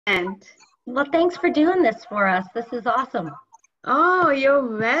Well, thanks for doing this for us. This is awesome. Oh,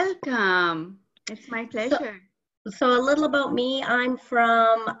 you're welcome. It's my pleasure. So a little about me. I'm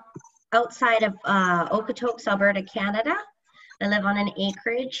from outside of Okotoks, Alberta, Canada. I live on an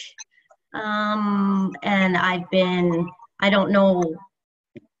acreage. And I don't know,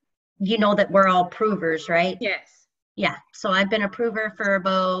 you know that we're all provers, right? Yes. Yeah. So I've been a prover for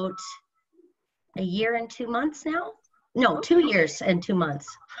about a year and 2 months now. No, 2 years and 2 months.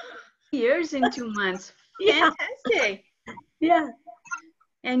 Years and 2 months. Yeah. Fantastic. Yeah.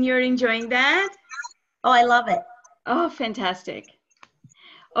 And you're enjoying that? Oh, I love it. Oh, fantastic.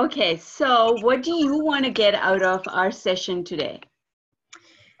 Okay, so what do you want to get out of our session today?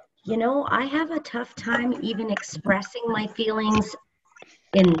 You know, I have a tough time even expressing my feelings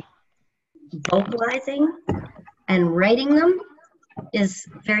in vocalizing, and writing them is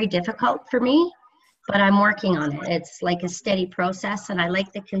very difficult for me, but I'm working on it. It's like a steady process, and I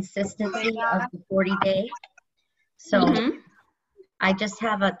like the consistency of the 40-day. So I just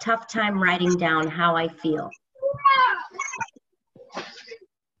have a tough time writing down how I feel.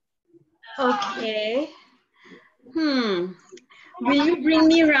 Okay. Will you bring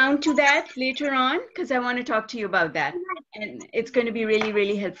me around to that later on? Because I want to talk to you about that. And it's going to be really,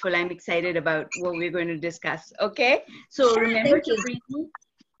 really helpful. I'm excited about what we're going to discuss. Okay? So remember to bring me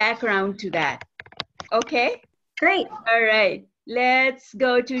back around to that. Okay? Great. All right. Let's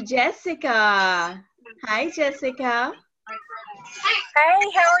go to Jessica. Hi, Jessica.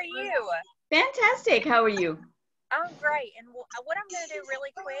 Hey, how are you? Fantastic. How are you? I'm great. And what I'm going to do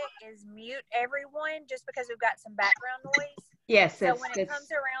really quick is mute everyone just because we've got some background noise. Yes. So when it comes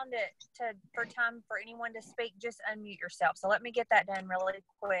around for time for anyone to speak, just unmute yourself. So let me get that done really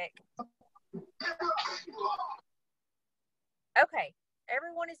quick. Okay.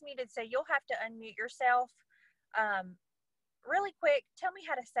 Everyone is muted, so you'll have to unmute yourself. Really quick, tell me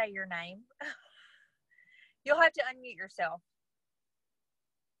how to say your name. You'll have to unmute yourself.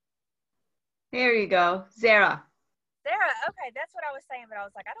 There you go. Zara. Sarah, okay, that's what I was saying, but I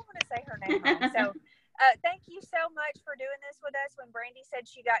was like, I don't want to say her name wrong. So thank you so much for doing this with us. When Brandy said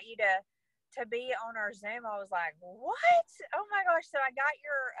she got you to be on our Zoom, I was like, what? Oh my gosh. So I got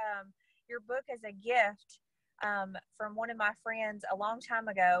your book as a gift from one of my friends a long time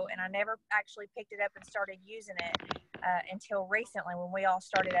ago, and I never actually picked it up and started using it until recently when we all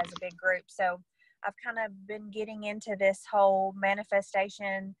started as a big group. So I've kind of been getting into this whole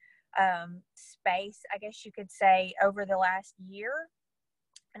manifestation space, I guess you could say, over the last year,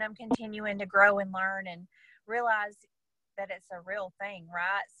 and I'm continuing to grow and learn and realize that it's a real thing,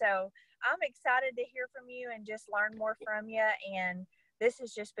 right? So I'm excited to hear from you and just learn more from you, and this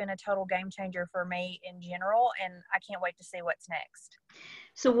has just been a total game changer for me in general, and I can't wait to see what's next.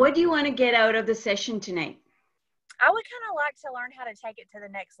 So what do you want to get out of the session tonight? I would kind of like to learn how to take it to the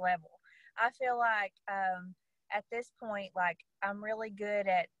next level. I feel like at this point, like, I'm really good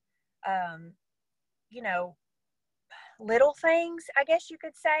at little things, I guess you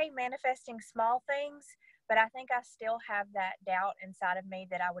could say, manifesting small things, but I think I still have that doubt inside of me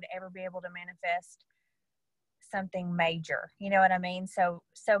that I would ever be able to manifest something major. You know what I mean? So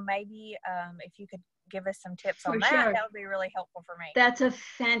maybe if you could give us some tips on that, that would be really helpful for me. That's a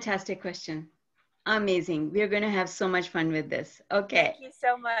fantastic question. Amazing. We're going to have so much fun with this. Okay. Thank you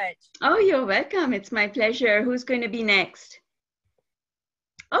so much. Oh, you're welcome. It's my pleasure. Who's going to be next?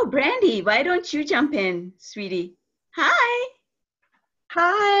 Oh, Brandy, why don't you jump in, sweetie? Hi.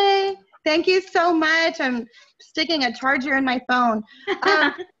 Hi. Thank you so much. I'm sticking a charger in my phone.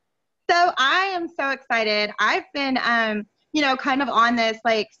 So I am so excited. I've been, kind of on this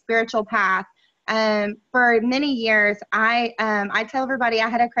like spiritual path for many years. I tell everybody I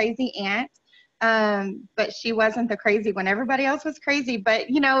had a crazy aunt, but she wasn't the crazy one. Everybody else was crazy. But,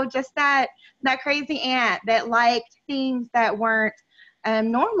 just that crazy aunt that liked things that weren't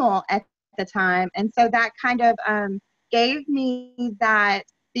normal at the time. And so that kind of gave me that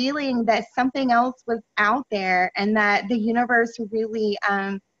feeling that something else was out there, and that the universe really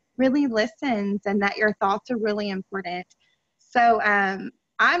listens, and that your thoughts are really important. So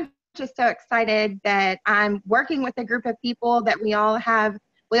I'm just so excited that I'm working with a group of people that we all have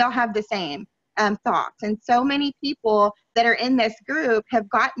the same thoughts. And so many people that are in this group have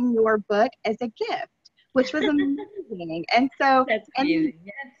gotten your book as a gift, which was amazing. And so, that's amazing.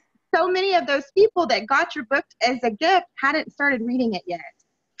 Yes. So many of those people that got your book as a gift hadn't started reading it yet.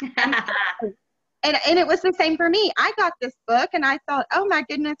 And it was the same for me. I got this book and I thought, oh my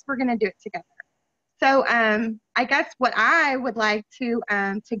goodness, we're going to do it together. So I guess what I would like to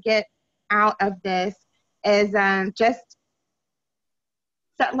get out of this is I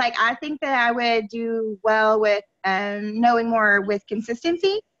think that I would do well with knowing more with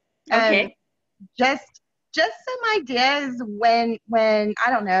consistency Okay. Just some ideas when I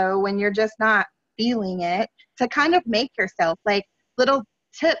don't know, when you're just not feeling it, to kind of make yourself, like little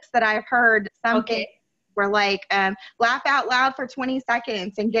tips that I've heard. Something were like, laugh out loud for 20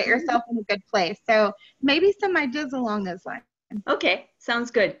 seconds and get yourself in a good place. So maybe some ideas along those lines. Okay,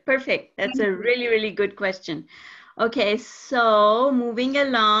 sounds good. Perfect. That's a really, really good question. Okay, so moving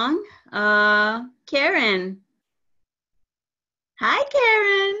along, Karen. Hi,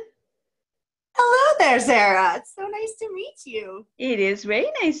 Karen. Hello there, Sarah. It's so nice to meet you. It is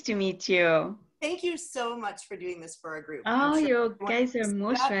very nice to meet you. Thank you so much for doing this for our group. Oh, you guys are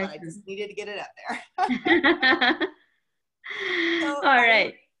most welcome. I just needed to get it out there. All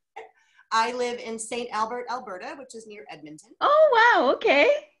right. I live in St. Albert, Alberta, which is near Edmonton. Oh, wow. Okay.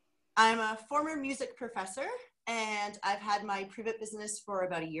 I'm a former music professor, and I've had my private business for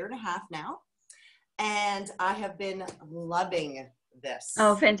about 1.5 years now. And I have been loving this.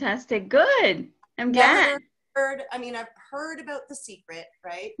 Oh, fantastic. Good. I'm glad. I've heard about The Secret,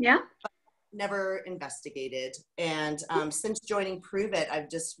 right? Yeah. But never investigated. And since joining Prove It, I've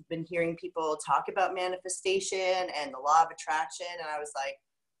just been hearing people talk about manifestation and the law of attraction. And I was like,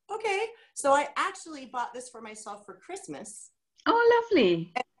 okay. So I actually bought this for myself for Christmas. Oh,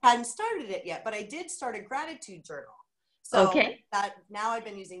 lovely. I hadn't started it yet, but I did start a gratitude journal. So that now I've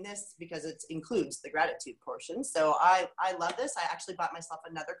been using this because it includes the gratitude portion. So I love this. I actually bought myself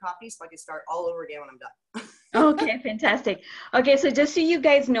another copy so I can start all over again when I'm done. Okay, fantastic. Okay, so just so you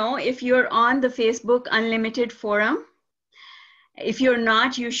guys know, if you're on the Facebook Unlimited forum, if you're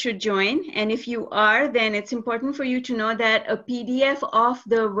not, you should join. And if you are, then it's important for you to know that a PDF of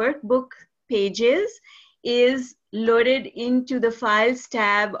the workbook pages is loaded into the files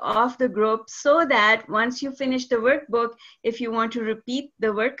tab of the group, so that once you finish the workbook, if you want to repeat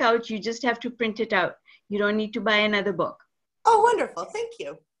the workout, you just have to print it out. You don't need to buy another book. Oh, wonderful. Thank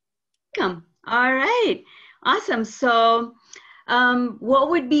you. Welcome. All right. Awesome. So what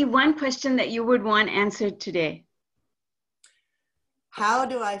would be one question that you would want answered today? How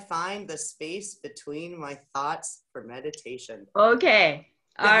do I find the space between my thoughts for meditation? Okay.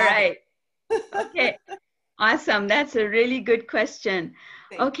 All right. Okay. Awesome. That's a really good question.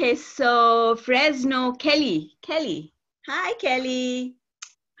 Okay. So Fresno, Kelly. Hi, Kelly.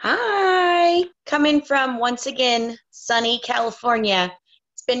 Hi. Coming from, once again, sunny California.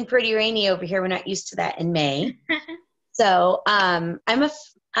 It's been pretty rainy over here. We're not used to that in May. So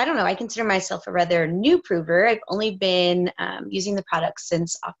I don't know, I consider myself a rather new prover. I've only been using the product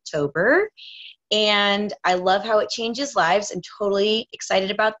since October, and I love how it changes lives. I'm totally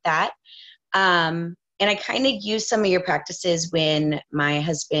excited about that. And I kind of used some of your practices when my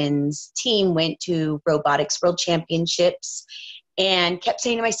husband's team went to Robotics World Championships, and kept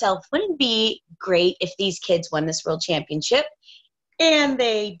saying to myself, wouldn't it be great if these kids won this world championship? And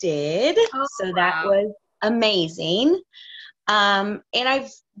they did. Oh, so that was amazing. And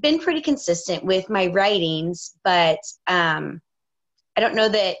I've been pretty consistent with my writings, but I don't know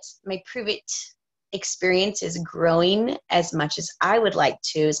that my Prove It experience is growing as much as I would like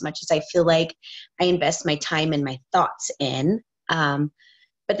to, as much as I feel like I invest my time and my thoughts in.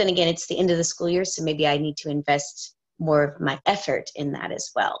 But then again, it's the end of the school year, so maybe I need to invest more of my effort in that as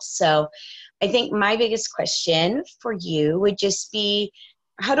well. So I think my biggest question for you would just be,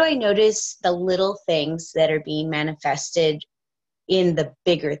 how do I notice the little things that are being manifested in the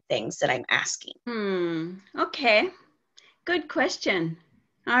bigger things that I'm asking? Okay. Good question.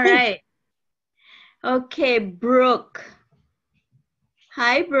 All right. Okay, Brooke.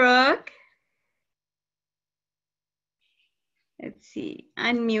 Hi, Brooke. Let's see.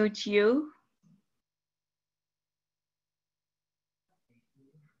 Unmute you.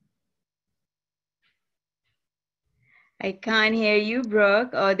 I can't hear you,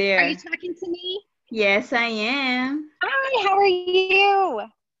 Brooke. Oh, there. Are you talking to me? Yes, I am. Hi, how are you?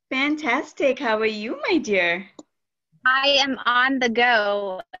 Fantastic. How are you, my dear? I am on the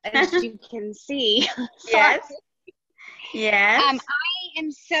go, as you can see. Yes. Yes. I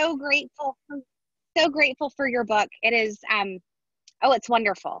am so grateful for your book. It is it's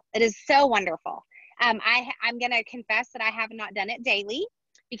wonderful. It is so wonderful. I'm gonna confess that I have not done it daily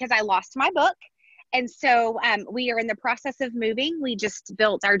because I lost my book. And so we are in the process of moving. We just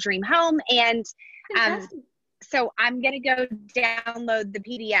built our dream home, and so I'm going to go download the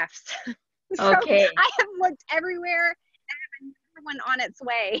PDFs. So okay. I have looked everywhere, and I have another one on its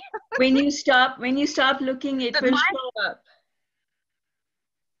way. when you stop looking, it will show up.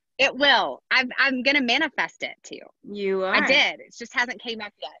 It will. I'm going to manifest it to you. You are. I did. It just hasn't came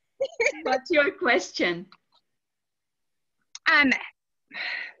up yet. What's your question?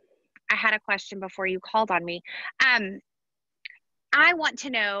 I had a question before you called on me. I want to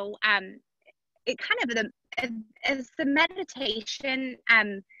know, it kind of as the meditation,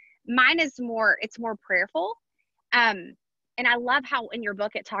 mine is more, it's more prayerful. And I love how in your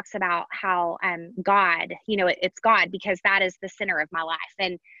book it talks about how God, you know, it's God because that is the center of my life.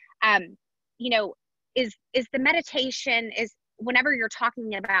 And you know, is the meditation is whenever you're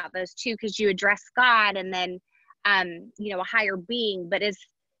talking about those two, because you address God and then you know, a higher being, but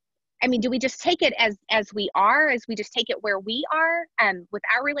I mean, do we just take it as we are, as we just take it where we are with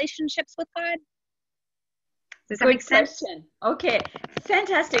our relationships with God? Does that make sense? Question. Okay,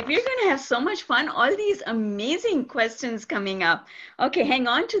 fantastic. We're going to have so much fun. All these amazing questions coming up. Okay, hang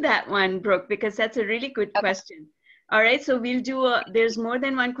on to that one, Brooke, because that's a really good question. All right, so we'll do there's more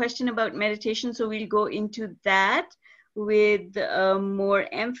than one question about meditation, so we'll go into that with more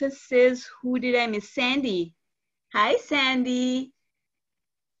emphasis. Who did I miss? Sandy. Hi, Sandy.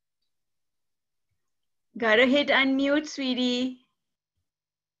 Gotta hit unmute, sweetie.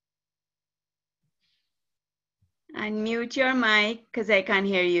 Unmute your mic because I can't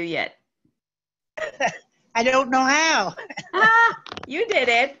hear you yet. I don't know how. You did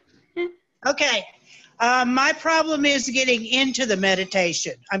it. Okay. My problem is getting into the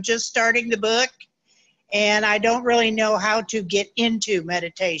meditation. I'm just starting the book and I don't really know how to get into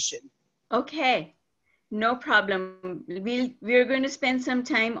meditation. Okay. No problem. We're going to spend some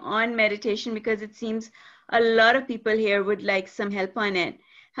time on meditation because it seems a lot of people here would like some help on it.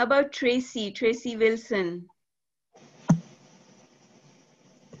 How about Tracy Wilson?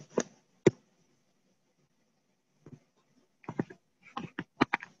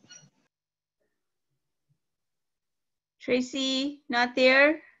 Tracy, not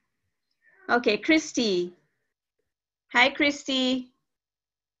there? Okay, Christy. Hi, Christy.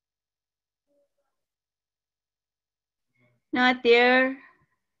 Not there.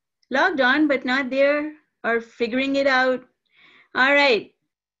 Logged on, but not there, or figuring it out. All right.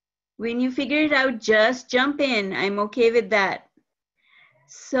 When you figure it out, just jump in. I'm okay with that.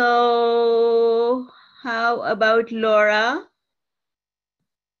 So how about Laura?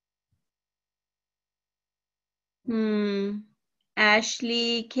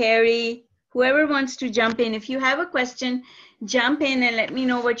 Ashley, Carrie, whoever wants to jump in. If you have a question, jump in and let me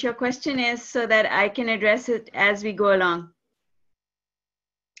know what your question is so that I can address it as we go along.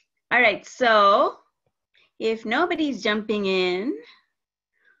 All right, so if nobody's jumping in,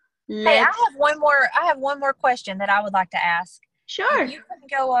 Hey, I have one more question that I would like to ask. Sure. If you can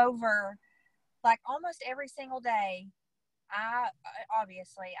go over like almost every single day.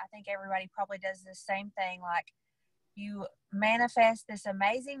 Obviously, I think everybody probably does the same thing. Like you manifest this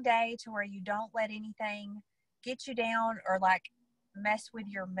amazing day to where you don't let anything get you down or like mess with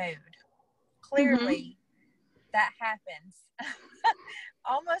your mood. Clearly, that happens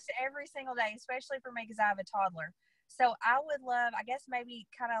almost every single day, especially for me because I have a toddler. So I would love, I guess maybe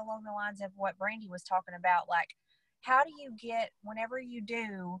kind of along the lines of what Brandy was talking about, like how do you get, whenever you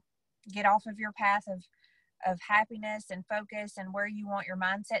do get off of your path of happiness and focus and where you want your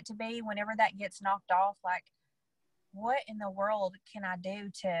mindset to be, whenever that gets knocked off, like what in the world can I do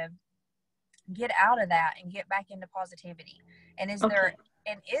to get out of that and get back into positivity? And is there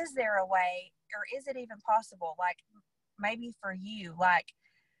a way, or is it even possible, like maybe for you, like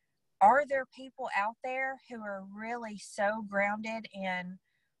are there people out there who are really so grounded in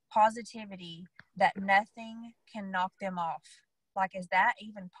positivity that nothing can knock them off? Like, is that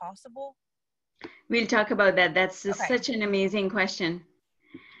even possible? We'll talk about that. That's such an amazing question.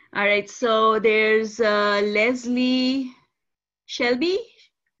 All right, so there's Leslie Shelby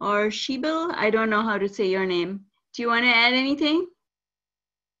or Shebel. I don't know how to say your name. Do you want to add anything?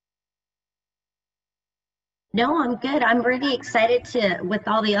 No, I'm good. I'm really excited with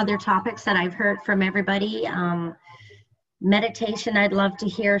all the other topics that I've heard from everybody. Meditation, I'd love to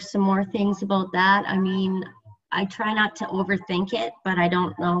hear some more things about that. I mean, I try not to overthink it, but I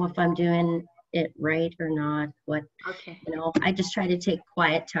don't know if I'm doing it right or not. I just try to take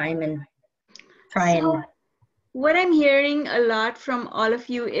quiet time and What I'm hearing a lot from all of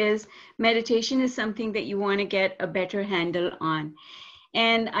you is meditation is something that you want to get a better handle on.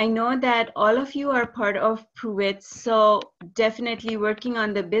 And I know that all of you are part of Prove It, so definitely working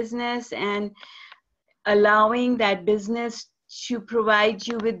on the business and allowing that business to provide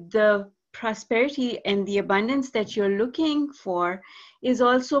you with the prosperity and the abundance that you're looking for is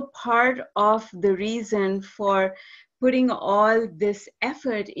also part of the reason for putting all this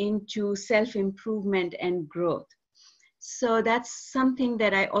effort into self-improvement and growth. So that's something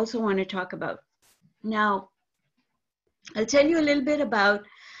that I also want to talk about. Now, I'll tell you a little bit about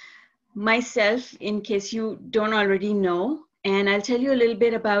myself in case you don't already know, and I'll tell you a little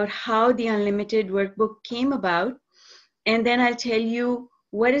bit about how the Unlimited Workbook came about. and then I'll tell you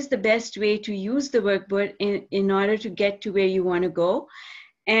what is the best way to use the workbook in order to get to where you want to go.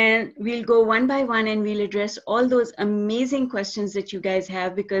 And we'll go one by one and we'll address all those amazing questions that you guys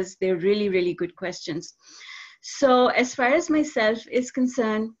have, because they're really, really good questions. So as far as myself is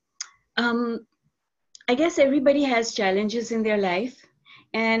concerned, I guess everybody has challenges in their life,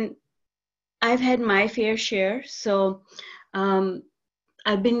 and I've had my fair share. So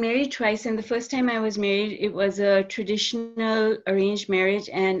I've been married twice, and the first time I was married, it was a traditional arranged marriage,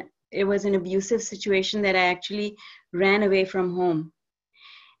 and it was an abusive situation that I actually ran away from home.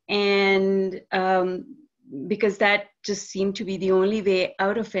 And because that just seemed to be the only way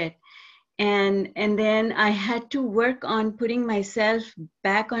out of it. And then I had to work on putting myself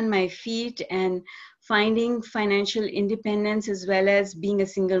back on my feet and finding financial independence, as well as being a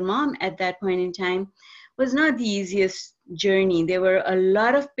single mom at that point in time was not the easiest journey. There were a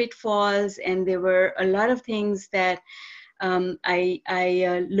lot of pitfalls, and there were a lot of things that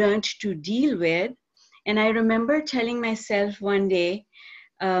I learned to deal with. And I remember telling myself one day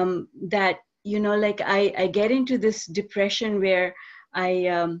that, you know, like I get into this depression where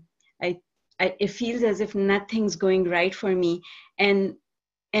it feels as if nothing's going right for me. And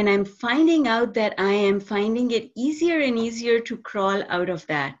I'm finding out that I am finding it easier and easier to crawl out of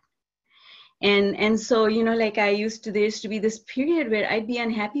that. And so, you know, like there used to be this period where I'd be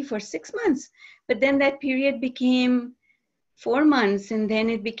unhappy for 6 months, but then that period became 4 months, and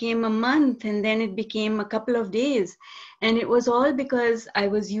then it became a month, and then it became a couple of days. And it was all because I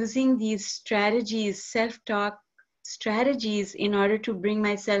was using these strategies, self-talk strategies, in order to bring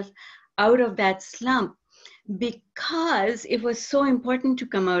myself out of that slump, because it was so important to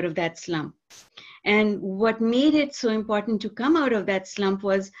come out of that slump. And what made it so important to come out of that slump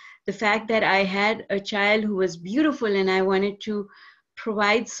was the fact that I had a child who was beautiful, and I wanted to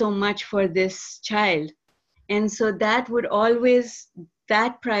provide so much for this child. And so that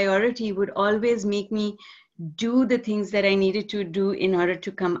priority would always make me do the things that I needed to do in order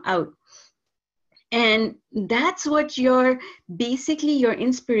to come out. And that's what basically your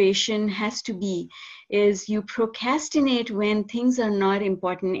inspiration has to be, is you procrastinate when things are not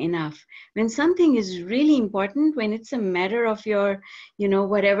important enough. When something is really important, when it's a matter of your, you know,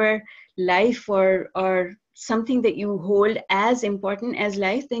 whatever life or something that you hold as important as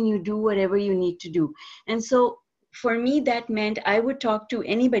life, then you do whatever you need to do. And so for me, that meant I would talk to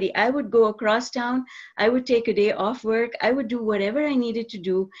anybody. I would go across town. I would take a day off work. I would do whatever I needed to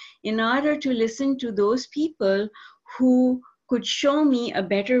do in order to listen to those people who could show me a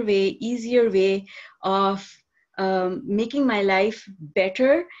better way, easier way of making my life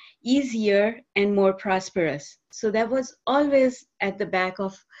better, easier, and more prosperous. So that was always at the back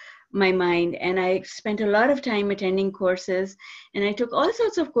of my mind. And I spent a lot of time attending courses, and I took all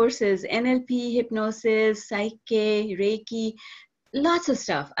sorts of courses: NLP, hypnosis, Psyche, Reiki, lots of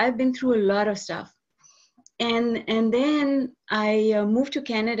stuff. I've been through a lot of stuff. And then I moved to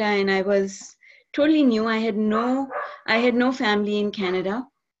Canada, and I was totally new. I had no family in Canada.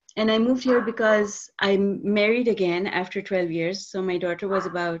 And I moved here because I married again after 12 years. So my daughter was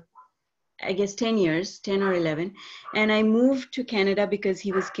about, I guess, 10 years, 10 or 11. And I moved to Canada because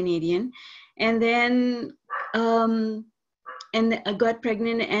he was Canadian. And then I got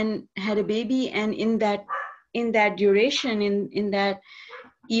pregnant and had a baby. And in that duration, in that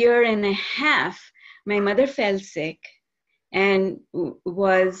year and a half, my mother fell sick, and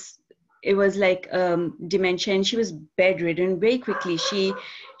it was like dementia, and she was bedridden very quickly.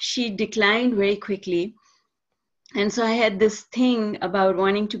 She declined very quickly. And so I had this thing about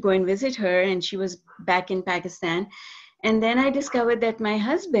wanting to go and visit her, and she was back in Pakistan. And then I discovered that my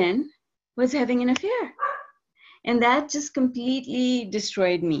husband was having an affair. And that just completely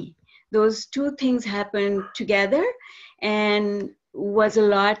destroyed me. Those two things happened together, and was a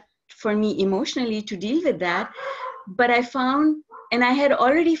lot for me emotionally to deal with that. But I had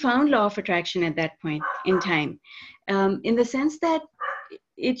already found law of attraction at that point in time, in the sense that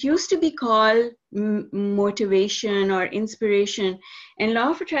it used to be called motivation or inspiration, and law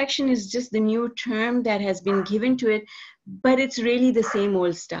of attraction is just the new term that has been given to it, but it's really the same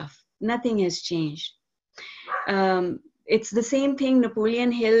old stuff. Nothing has changed. It's the same thing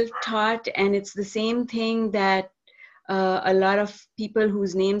Napoleon Hill taught, and it's the same thing that a lot of people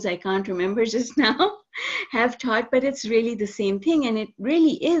whose names I can't remember just now have taught, but it's really the same thing. And it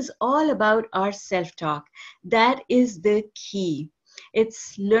really is all about our self-talk. That is the key.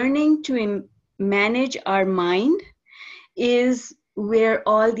 It's learning to manage our mind is where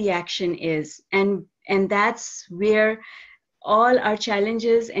all the action is. And that's where all our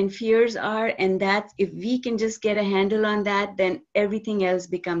challenges and fears are. And that if we can just get a handle on that, then everything else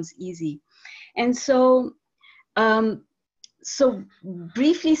becomes easy. And so so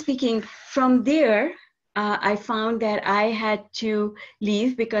briefly speaking, from there, I found that I had to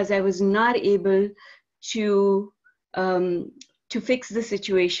leave because I was not able to fix the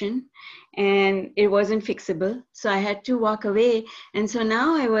situation, and it wasn't fixable. So I had to walk away. And so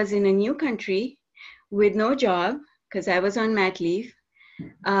now I was in a new country with no job because I was on mat leave.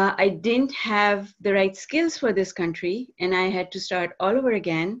 I didn't have the right skills for this country, and I had to start all over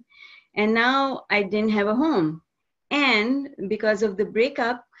again. And now I didn't have a home. And because of the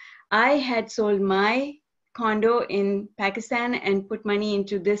breakup, I had sold my condo in Pakistan and put money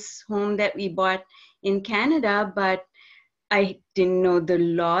into this home that we bought in Canada, but I didn't know the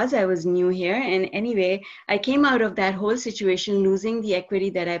laws. I was new here. And anyway, I came out of that whole situation losing the equity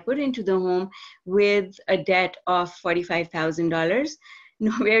that I put into the home with a debt of $45,000,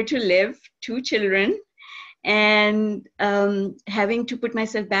 nowhere to live, 2 children, and having to put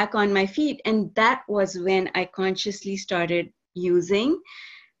myself back on my feet. And that was when I consciously started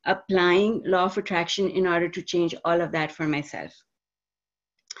applying law of attraction in order to change all of that for myself.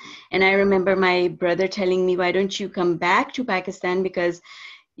 And I remember my brother telling me, why don't you come back to Pakistan? Because,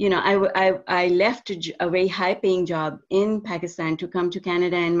 you know, I left a very high paying job in Pakistan to come to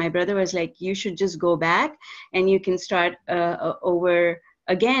Canada. And my brother was like, you should just go back and you can start over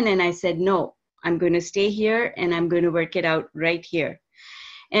again. And I said, no, I'm going to stay here and I'm going to work it out right here.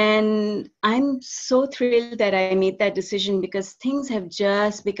 And I'm so thrilled that I made that decision because things have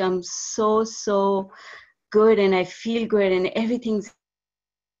just become so good, and I feel good, and everything's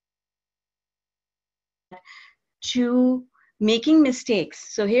to making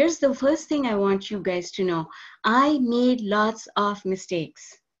mistakes. So here's the first thing I want you guys to know. I made lots of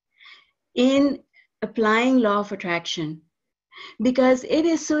mistakes in applying law of attraction because it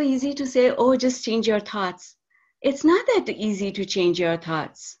is so easy to say, oh, just change your thoughts. It's not that easy to change your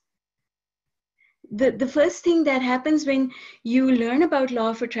thoughts. The first thing that happens when you learn about law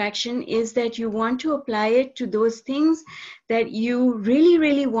of attraction is that you want to apply it to those things that you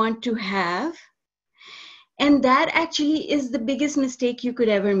really want to have. And that actually is the biggest mistake you could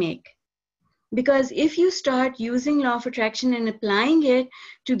ever make. Because if you start using law of attraction and applying it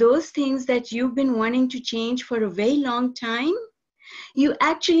to those things that you've been wanting to change for a very long time, you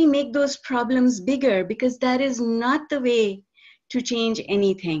actually make those problems bigger, because that is not the way to change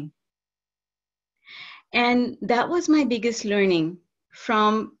anything. And that was my biggest learning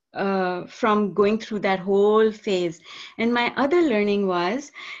from going through that whole phase. And my other learning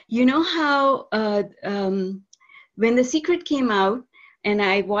was, you know how when The Secret came out and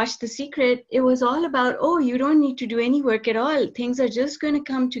I watched The Secret, it was all about, oh, you don't need to do any work at all. Things are just going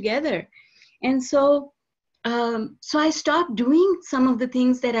to come together. And so I stopped doing some of the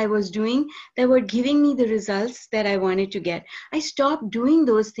things that I was doing that were giving me the results that I wanted to get. I stopped doing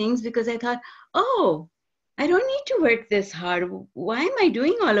those things because I thought, oh, I don't need to work this hard. Why am I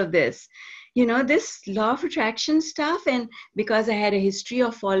doing all of this? You know, this law of attraction stuff. And because I had a history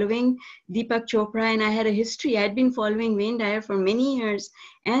of following Deepak Chopra, and I had been following Wayne Dyer for many years,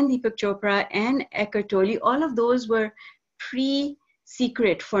 and Deepak Chopra and Eckhart Tolle, all of those were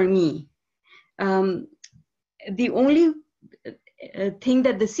pre-Secret for me. The only thing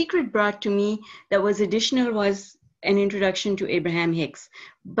that The Secret brought to me that was additional was an introduction to Abraham Hicks.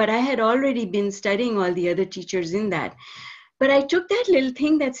 But I had already been studying all the other teachers in that. But I took that little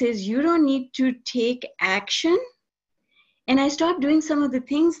thing that says you don't need to take action, and I stopped doing some of the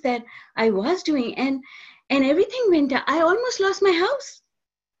things that I was doing, and everything went down. I almost lost my house.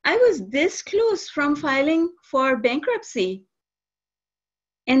 I was this close from filing for bankruptcy.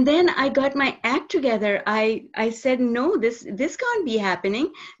 And then I got my act together. I said, no, this can't be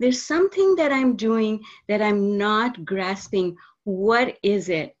happening. There's something that I'm doing that I'm not grasping. What is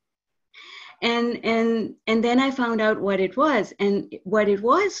it? And then I found out what it was. And what it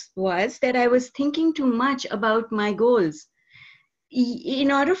was that I was thinking too much about my goals.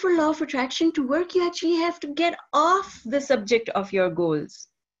 In order for law of attraction to work, you actually have to get off the subject of your goals.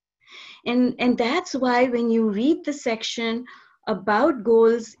 And that's why when you read the section about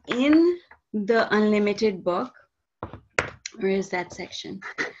goals in the Unlimited book, where is that section?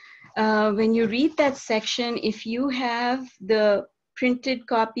 When you read that section, if you have the printed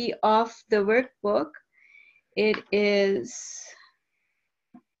copy of the workbook, it is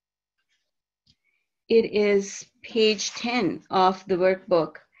page 10 of the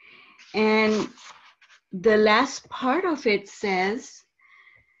workbook. And the last part of it says,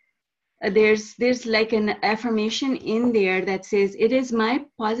 there's like an affirmation in there that says, it is my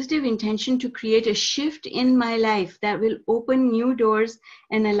positive intention to create a shift in my life that will open new doors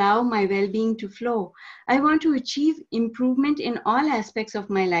and allow my well-being to flow. I want to achieve improvement in all aspects of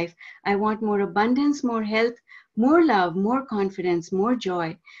my life. I want more abundance, more health, more love, more confidence, more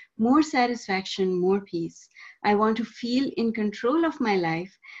joy, more satisfaction, more peace. I want to feel in control of my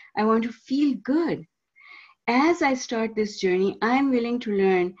life. I want to feel good. As I start this journey, I'm willing to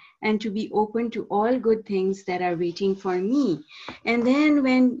learn and to be open to all good things that are waiting for me. And then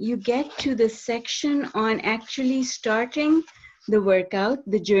when you get to the section on actually starting the workout,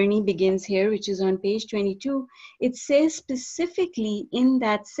 the journey begins here, which is on page 22. It says specifically in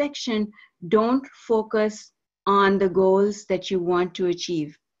that section, don't focus on the goals that you want to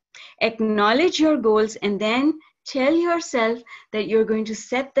achieve. Acknowledge your goals and then tell yourself that you're going to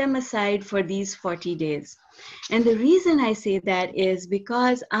set them aside for these 40 days. And the reason I say that is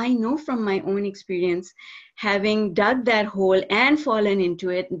because I know from my own experience, having dug that hole and fallen into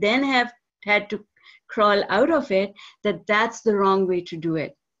it, then have had to crawl out of it, that that's the wrong way to do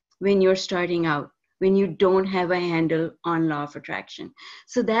it when you're starting out, when you don't have a handle on law of attraction.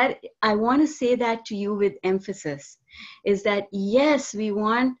 So that I want to say that to you with emphasis, is that yes, we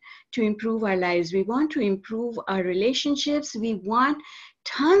want to improve our lives. We want to improve our relationships. We want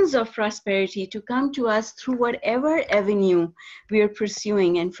tons of prosperity to come to us through whatever avenue we are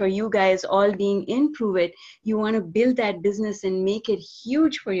pursuing. And for you guys all being in Prove It, you want to build that business and make it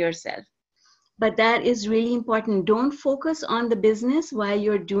huge for yourself. But that is really important. Don't focus on the business while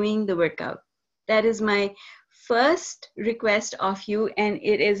you're doing the workout. That is my first request of you, and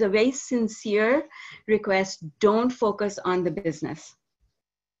it is a very sincere request. Don't focus on the business.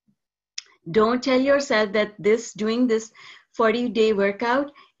 Don't tell yourself that doing this 40-day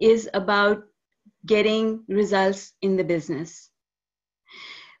workout is about getting results in the business.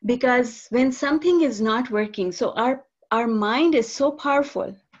 Because when something is not working, so our mind is so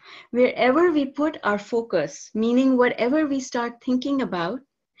powerful. Wherever we put our focus, meaning whatever we start thinking about,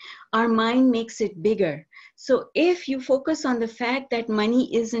 our mind makes it bigger. So if you focus on the fact that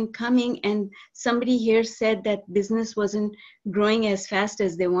money isn't coming, and somebody here said that business wasn't growing as fast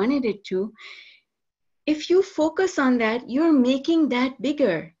as they wanted it to, if you focus on that, you're making that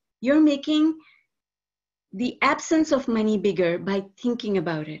bigger. You're making the absence of money bigger by thinking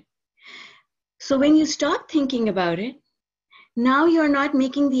about it. So when you stop thinking about it, now you're not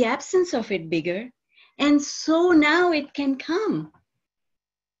making the absence of it bigger. And so now it can come.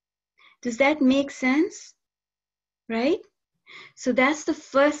 Does that make sense? Right? So that's the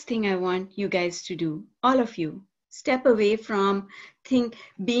first thing I want you guys to do, all of you. Step away from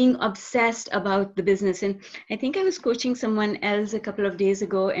being obsessed about the business. And I think I was coaching someone else a couple of days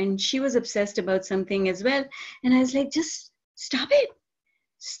ago, and she was obsessed about something as well. And I was like, just stop it.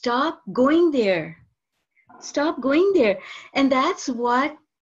 Stop going there. Stop going there. And that's what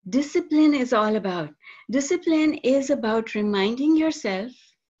discipline is all about. Discipline is about reminding yourself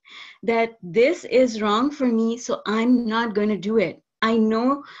that this is wrong for me, so I'm not going to do it. I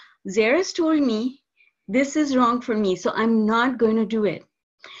know Zaris told me this is wrong for me, so I'm not going to do it.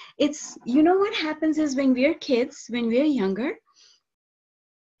 It's, you know what happens is when we're kids, when we're younger,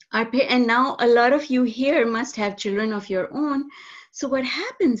 and now a lot of you here must have children of your own. So what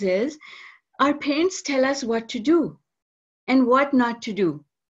happens is our parents tell us what to do and what not to do.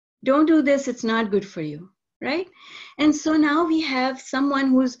 Don't do this, it's not good for you, right? And so now we have someone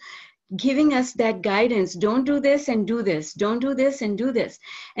who's giving us that guidance. Don't do this and do this. Don't do this and do this.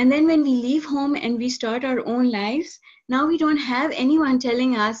 And then when we leave home and we start our own lives, now we don't have anyone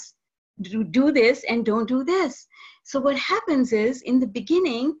telling us do this and don't do this. So what happens is in the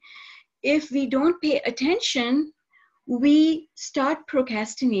beginning, if we don't pay attention, we start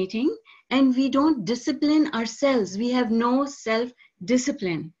procrastinating and we don't discipline ourselves. We have no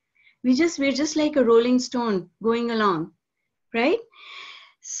self-discipline. We're just like a rolling stone going along, right?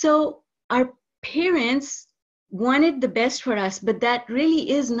 So our parents wanted the best for us, but that really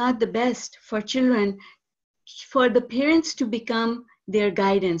is not the best for children, for the parents to become their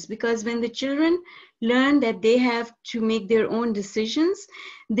guidance. Because when the children learn that they have to make their own decisions,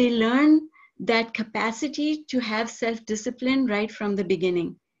 they learn that capacity to have self-discipline right from the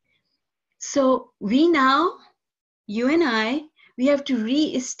beginning. So we now, you and I, we have to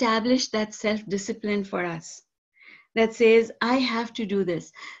re-establish that self-discipline for us. That says, I have to do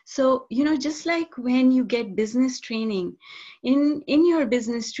this. So, you know, just like when you get business training, in your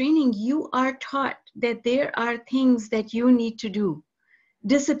business training, you are taught that there are things that you need to do.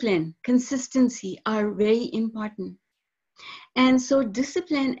 Discipline, consistency are very important. And so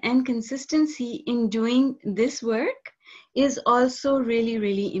discipline and consistency in doing this work is also really,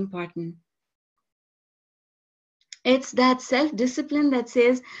 really important. It's that self-discipline that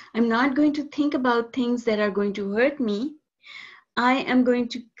says, I'm not going to think about things that are going to hurt me. I am going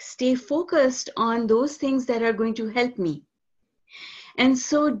to stay focused on those things that are going to help me. And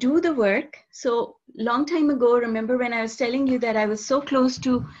so do the work. So long time ago, remember when I was telling you that I was so close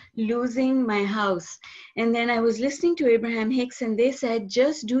to losing my house. And then I was listening to Abraham Hicks and they said,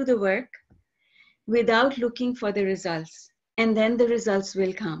 just do the work without looking for the results. And then the results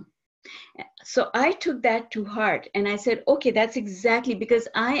will come. So I took that to heart and I said, okay, that's exactly, because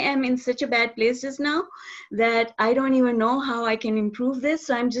I am in such a bad place just now that I don't even know how I can improve this.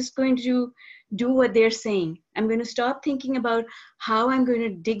 So I'm just going to do what they're saying. I'm going to stop thinking about how I'm going to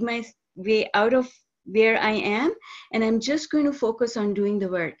dig my way out of where I am. And I'm just going to focus on doing the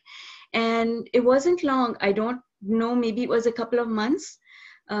work. And it wasn't long. I don't know, maybe it was a couple of months.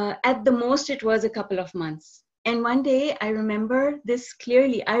 At the most, it was a couple of months. And one day, I remember this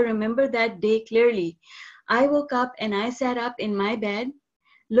clearly. I remember that day clearly. I woke up and I sat up in my bed,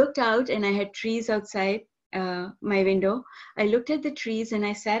 looked out, and I had trees outside my window. I looked at the trees and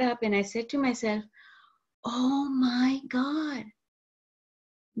I sat up and I said to myself, oh my God,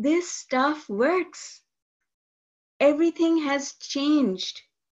 this stuff works. Everything has changed.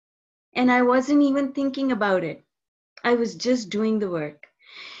 And I wasn't even thinking about it. I was just doing the work.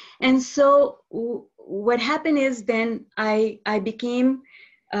 And so what happened is then I became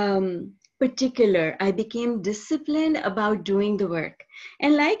particular. I became disciplined about doing the work.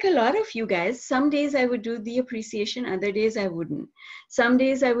 And like a lot of you guys, some days I would do the appreciation, other days I wouldn't. Some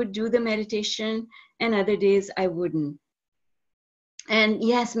days I would do the meditation and other days I wouldn't. And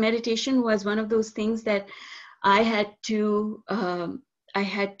yes, meditation was one of those things that I had to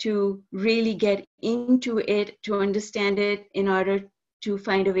really get into it to understand it in order to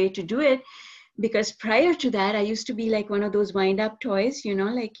find a way to do it. Because prior to that, I used to be like one of those wind-up toys, you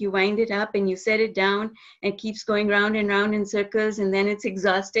know, like you wind it up and you set it down and it keeps going round and round in circles and then it's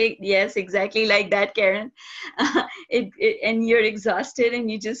exhausted. Yes, exactly like that, Karen. And you're exhausted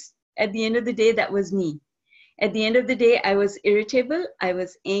and you just, at the end of the day, that was me. At the end of the day, I was irritable, I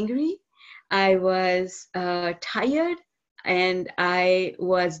was angry, I was tired, and I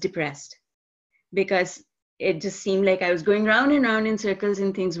was depressed because it just seemed like I was going round and round in circles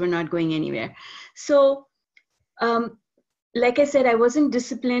and things were not going anywhere. So, like I said, I wasn't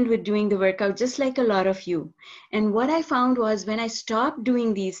disciplined with doing the workout, just like a lot of you. And what I found was when I stopped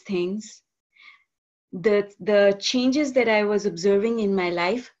doing these things, the changes that I was observing in my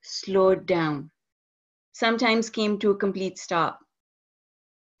life slowed down, sometimes came to a complete stop.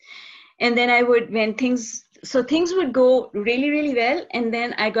 And then I would, so things would go really, really well. And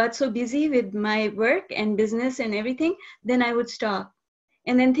then I got so busy with my work and business and everything, then I would stop.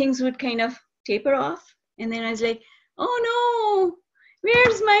 And then things would kind of taper off. And then I was like, oh no,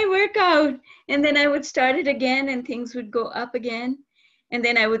 where's my workout? And then I would start it again and things would go up again. And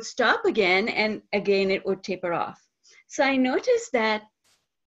then I would stop again and again it would taper off. So I noticed that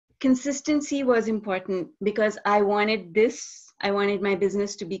consistency was important because I wanted my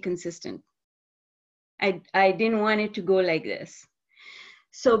business to be consistent. I didn't want it to go like this.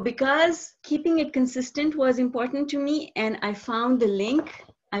 So because keeping it consistent was important to me, and I found the link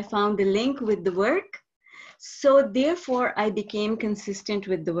with the work. So therefore I became consistent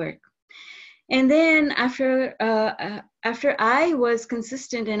with the work. And then after I was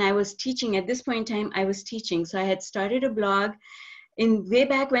consistent and I was teaching, at this point in time, I was teaching. So I had started a blog. Way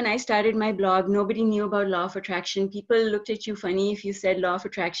back when I started my blog, nobody knew about law of attraction. People looked at you funny if you said law of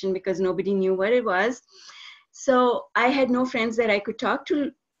attraction because nobody knew what it was. So I had no friends that I could talk to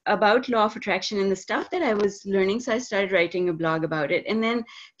about law of attraction and the stuff that I was learning. So I started writing a blog about it. And then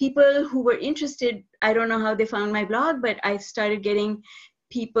people who were interested, I don't know how they found my blog, but I started getting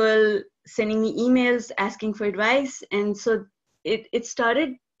people sending me emails asking for advice. And so it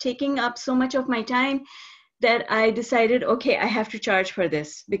started taking up so much of my time that I decided, okay, I have to charge for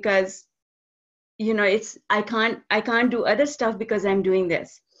this because, you know, I can't do other stuff because I'm doing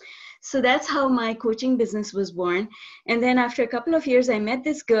this. So that's how my coaching business was born. And then after a couple of years, I met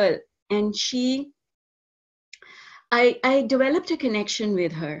this girl and I developed a connection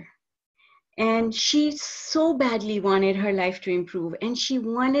with her. And she so badly wanted her life to improve. And she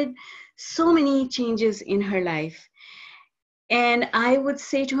wanted so many changes in her life. And I would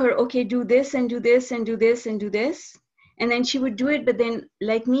say to her, okay, do this and do this and do this and do this. And then she would do it, but then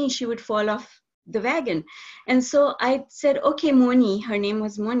like me, she would fall off the wagon. And so I said, okay, Moni, her name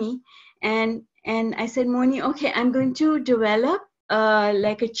was Moni. And I said, Moni, okay, I'm going to develop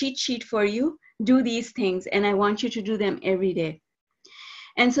like a cheat sheet for you. Do these things. And I want you to do them every day.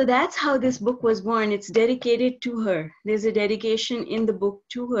 And so that's how this book was born. It's dedicated to her. There's a dedication in the book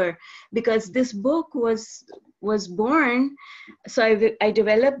to her because this book was born. So I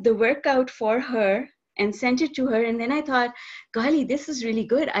developed the workout for her and sent it to her. And then I thought, golly, this is really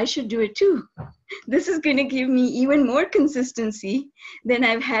good. I should do it too. This is going to give me even more consistency than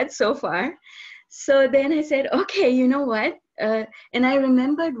I've had so far. So then I said, okay, you know what? And I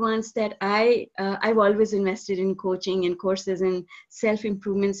remembered once that I've always invested in coaching and courses and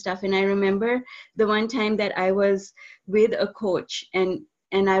self-improvement stuff. And I remember the one time that I was with a coach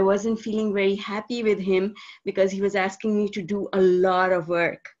and I wasn't feeling very happy with him because he was asking me to do a lot of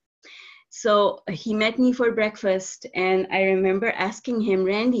work. So he met me for breakfast, and I remember asking him,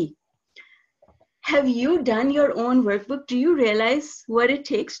 Randy, have you done your own workbook? Do you realize what it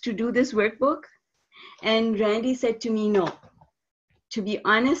takes to do this workbook? And Randy said to me, no. To be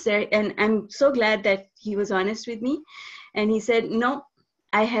honest, and I'm so glad that he was honest with me. And he said, no,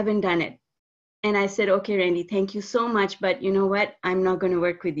 I haven't done it. And I said, okay, Randy, thank you so much, but you know what? I'm not going to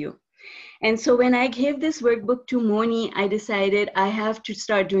work with you. And so when I gave this workbook to Moni, I decided I have to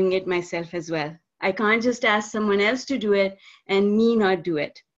start doing it myself as well. I can't just ask someone else to do it and me not do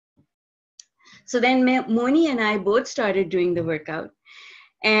it. So then Moni and I both started doing the workout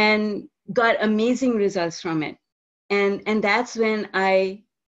and got amazing results from it. And that's when I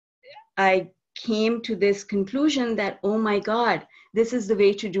came to this conclusion that, oh my God, this is the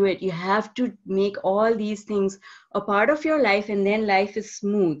way to do it. You have to make all these things a part of your life, and then life is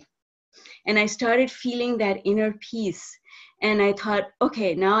smooth. And I started feeling that inner peace. And I thought,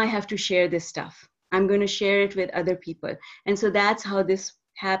 okay, now I have to share this stuff. I'm going to share it with other people. And so that's how this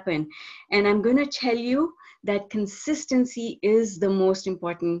happened. And I'm going to tell you that consistency is the most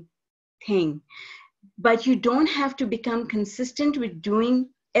important thing. But you don't have to become consistent with doing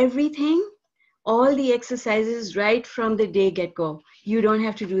everything, all the exercises right from the day get-go. You don't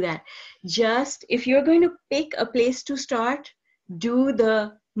have to do that. Just if you're going to pick a place to start, do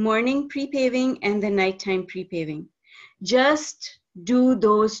the morning pre-paving and the nighttime pre-paving. Just do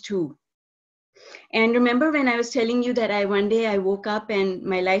those two. And remember when I was telling you that one day I woke up and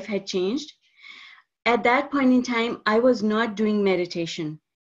my life had changed? At that point in time, I was not doing meditation.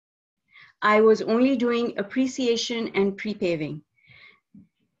 I was only doing appreciation and pre-paving.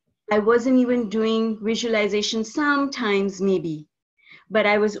 I wasn't even doing visualization, sometimes maybe, but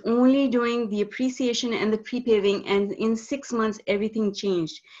I was only doing the appreciation and the pre-paving, and in 6 months, everything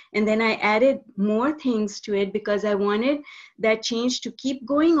changed. And then I added more things to it because I wanted that change to keep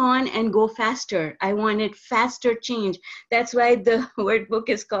going on and go faster. I wanted faster change. That's why the workbook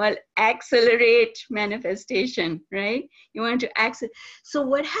is called Accelerate Manifestation, right? You want to accelerate. So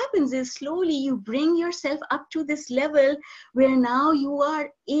what happens is slowly you bring yourself up to this level where now you are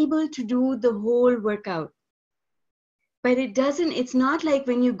able to do the whole workout. But it's not like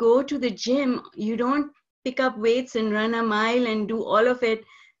when you go to the gym, you don't pick up weights and run a mile and do all of it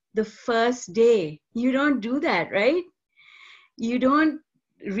the first day. You don't do that, right? You don't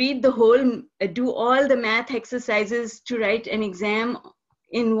read do all the math exercises to write an exam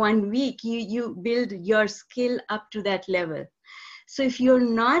in 1 week. You build your skill up to that level. So if you're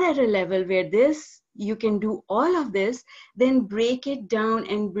not at a level where you can do all of this, then break it down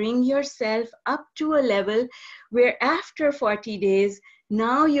and bring yourself up to a level where after 40 days,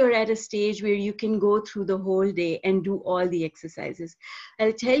 now you're at a stage where you can go through the whole day and do all the exercises.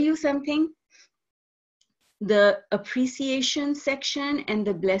 I'll tell you something. The appreciation section and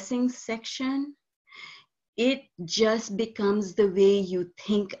the blessings section, it just becomes the way you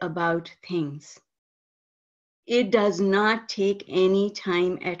think about things. It does not take any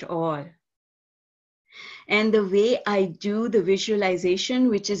time at all. And the way I do the visualization,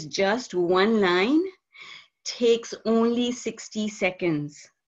 which is just one line, takes only 60 seconds.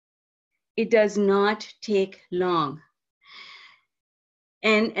 It does not take long.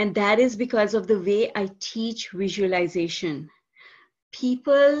 And that is because of the way I teach visualization.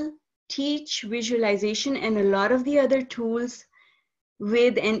 People teach visualization and a lot of the other tools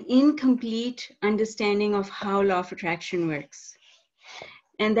with an incomplete understanding of how law of attraction works.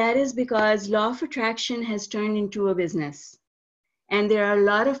 And that is because law of attraction has turned into a business. And there are a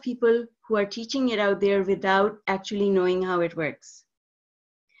lot of people who are teaching it out there without actually knowing how it works.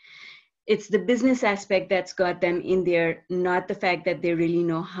 It's the business aspect that's got them in there, not the fact that they really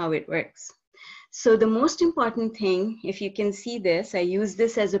know how it works. So the most important thing, if you can see this, I use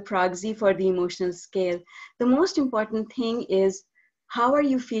this as a proxy for the emotional scale. The most important thing is, how are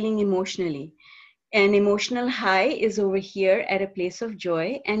you feeling emotionally? An emotional high is over here at a place of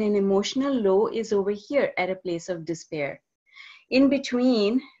joy, and an emotional low is over here at a place of despair. In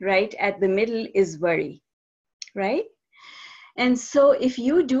between, right at the middle, is worry, right? And so if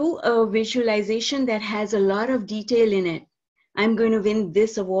you do a visualization that has a lot of detail in it, I'm going to win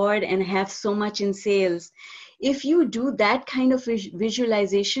this award and have so much in sales. If you do that kind of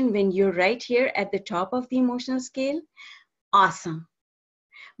visualization when you're right here at the top of the emotional scale, awesome.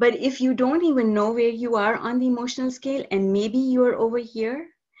 But if you don't even know where you are on the emotional scale, and maybe you're over here,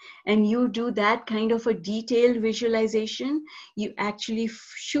 and you do that kind of a detailed visualization, you actually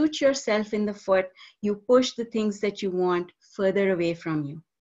shoot yourself in the foot. You push the things that you want further away from you.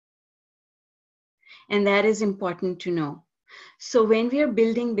 And that is important to know. So when we are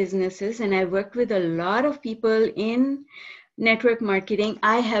building businesses, and I worked with a lot of people in network marketing,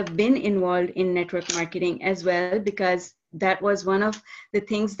 I have been involved in network marketing as well, because that was one of the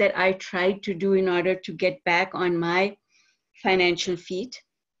things that I tried to do in order to get back on my financial feet.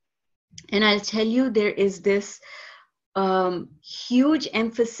 And I'll tell you, there is this huge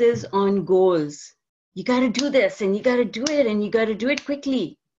emphasis on goals. You got to do this, and you got to do it, and you got to do it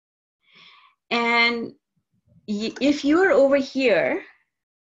quickly. And if you're over here,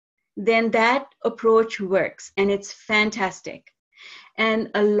 then that approach works, and it's fantastic. And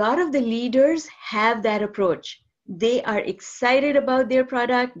a lot of the leaders have that approach. They are excited about their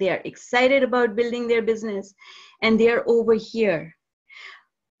product, they are excited about building their business, and they're over here.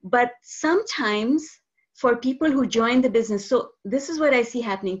 But sometimes for people who join the business, so this is what I see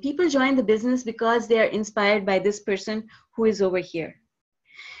happening. People join the business because they are inspired by this person who is over here.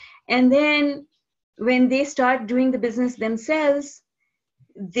 And then when they start doing the business themselves,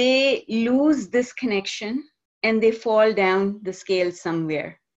 they lose this connection and they fall down the scale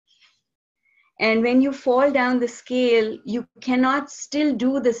somewhere. And when you fall down the scale, you cannot still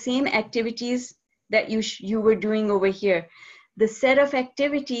do the same activities that you were doing over here. The set of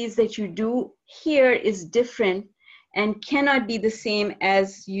activities that you do here is different and cannot be the same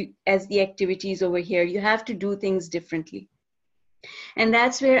as the activities over here. You have to do things differently. And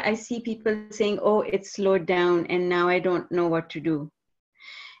that's where I see people saying, oh, it's slowed down and now I don't know what to do.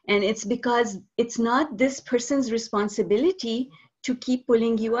 And it's because it's not this person's responsibility to keep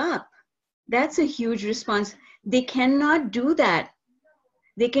pulling you up. That's a huge response. They cannot do that.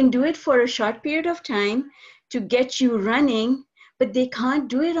 They can do it for a short period of time to get you running, but they can't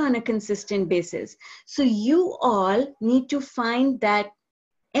do it on a consistent basis. So you all need to find that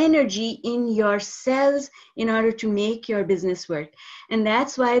energy in yourselves in order to make your business work. And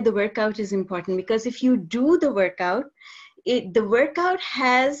that's why the workout is important, because if you do the workout, the workout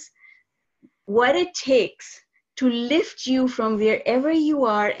has what it takes to lift you from wherever you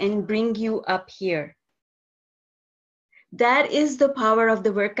are and bring you up here. That is the power of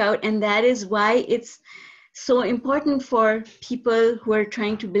the workout, and that is why it's so important for people who are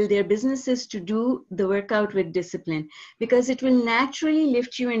trying to build their businesses to do the workout with discipline, because it will naturally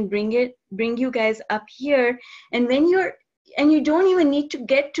lift you and bring you guys up here. And when you don't even need to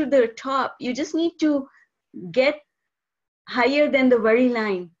get to the top, you just need to get higher than the worry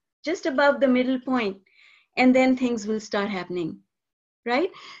line, just above the middle point, and then things will start happening, right?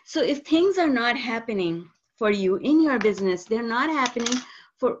 So if things are not happening for you in your business, they're not happening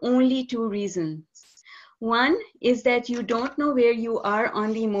for only two reasons. One is that you don't know where you are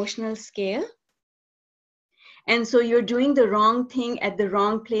on the emotional scale. And so you're doing the wrong thing at the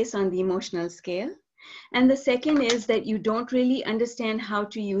wrong place on the emotional scale. And the second is that you don't really understand how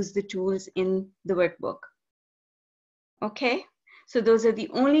to use the tools in the workbook. Okay? So those are the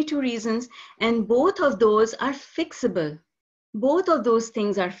only two reasons. And both of those are fixable. Both of those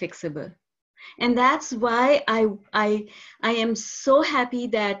things are fixable. And that's why I am so happy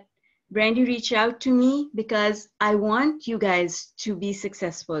that Brandy reached out to me, because I want you guys to be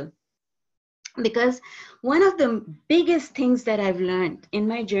successful. Because one of the biggest things that I've learned in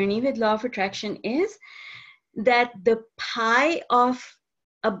my journey with Law of Attraction is that the pie of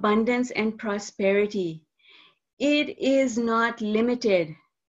abundance and prosperity, it is not limited.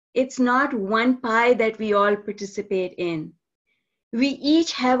 It's not one pie that we all participate in. We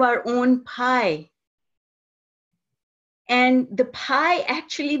each have our own pie. And the pie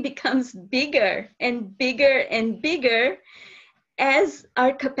actually becomes bigger and bigger and bigger as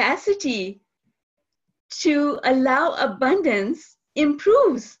our capacity to allow abundance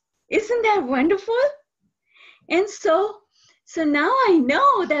improves. Isn't that wonderful? And so now I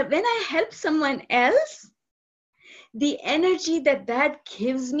know that when I help someone else, the energy that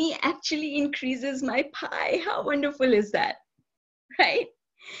gives me actually increases my pie. How wonderful is that, right?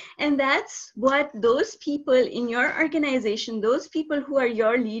 And that's what those people in your organization, those people who are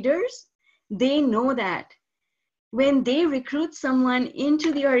your leaders, they know that. When they recruit someone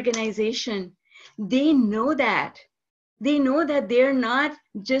into the organization, they know that. They know that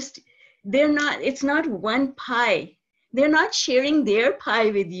it's not one pie. They're not sharing their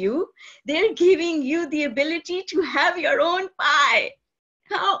pie with you. They're giving you the ability to have your own pie.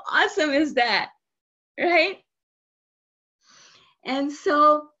 How awesome is that, right? And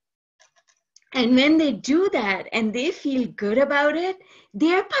so, and when they do that and they feel good about it,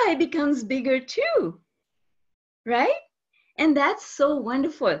 their pie becomes bigger too, right? And that's so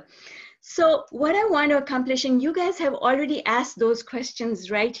wonderful. So what I want to accomplish, and you guys have already asked those questions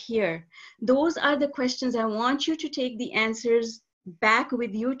right here. Those are the questions I want you to take the answers back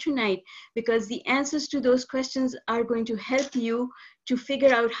with you tonight, because the answers to those questions are going to help you to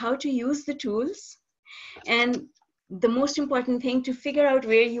figure out how to use the tools. And the most important thing, to figure out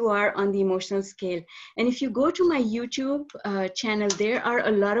where you are on the emotional scale. And if you go to my YouTube channel, there are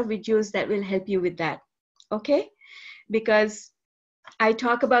a lot of videos that will help you with that, okay? Because I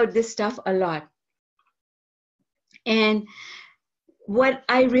talk about this stuff a lot. And what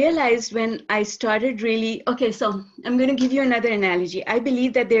I realized when I started really, okay, so I'm going to give you another analogy. I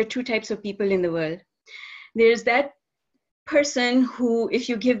believe that there are two types of people in the world. There's that person who, if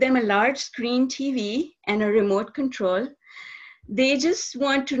you give them a large screen TV and a remote control, they just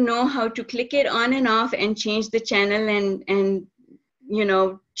want to know how to click it on and off and change the channel and you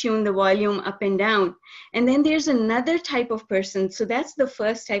know, tune the volume up and down. And then there's another type of person. So that's the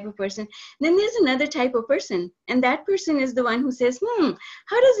first type of person. Then there's another type of person. And that person is the one who says,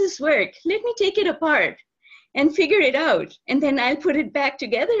 how does this work? Let me take it apart and figure it out. And then I'll put it back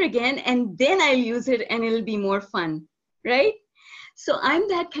together again, and then I'll use it and it'll be more fun, right? So I'm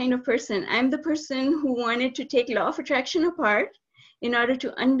that kind of person. I'm the person who wanted to take law of attraction apart in order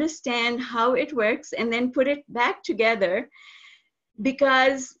to understand how it works and then put it back together,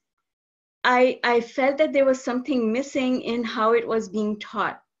 because I felt that there was something missing in how it was being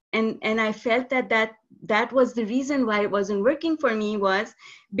taught. And I felt that was the reason why it wasn't working for me, was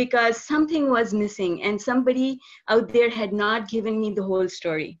because something was missing and somebody out there had not given me the whole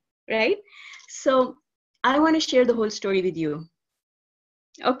story, right? So I want to share the whole story with you.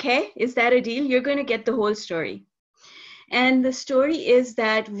 Okay, is that a deal? You're going to get the whole story. And the story is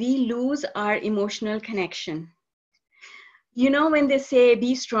that we lose our emotional connection. You know, when they say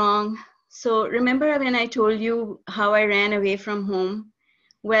be strong, so remember when I told you how I ran away from home?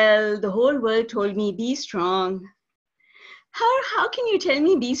 Well, the whole world told me, be strong. How can you tell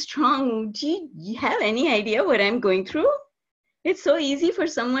me be strong? Do you have any idea what I'm going through? It's so easy for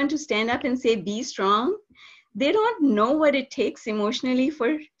someone to stand up and say, be strong. They don't know what it takes emotionally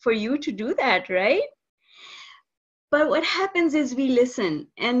for you to do that, right? But what happens is we listen.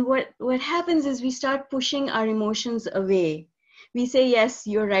 And what happens is we start pushing our emotions away. We say, yes,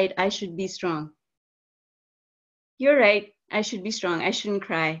 you're right, I should be strong. You're right, I should be strong, I shouldn't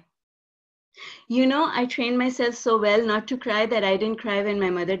cry. You know, I trained myself so well not to cry that I didn't cry when my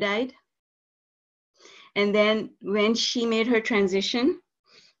mother died. And then when she made her transition,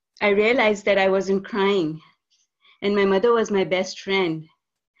 I realized that I wasn't crying. And my mother was my best friend.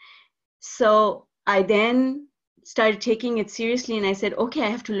 So I then started taking it seriously, and I said, okay, I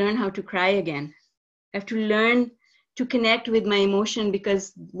have to learn how to cry again. I have to learn to connect with my emotion,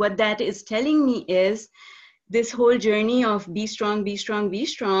 because what that is telling me is this whole journey of be strong, be strong, be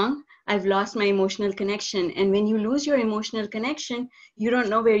strong, I've lost my emotional connection. And when you lose your emotional connection, you don't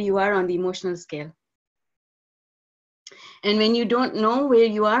know where you are on the emotional scale. And when you don't know where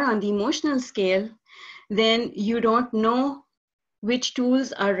you are on the emotional scale, then you don't know which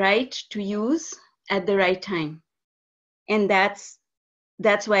tools are right to use at the right time. And that's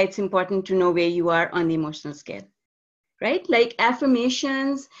why it's important to know where you are on the emotional scale, right? Like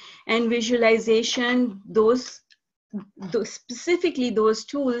affirmations and visualization, those specifically those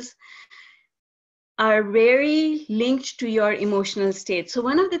tools are very linked to your emotional state. So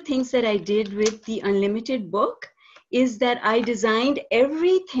one of the things that I did with the Unlimited book is that I designed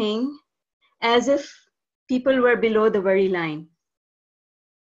everything as if people were below the worry line.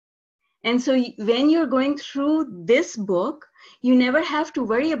 And so when you're going through this book, you never have to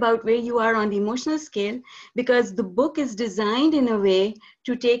worry about where you are on the emotional scale, because the book is designed in a way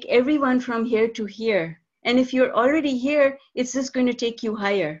to take everyone from here to here. And if you're already here, it's just going to take you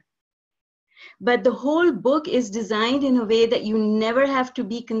higher. But the whole book is designed in a way that you never have to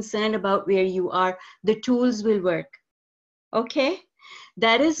be concerned about where you are. The tools will work. Okay?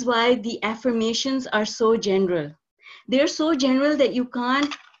 That is why the affirmations are so general. They're so general that you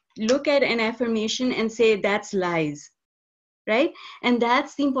can't look at an affirmation and say that's lies, right? And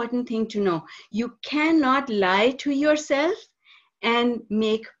that's the important thing to know. You cannot lie to yourself and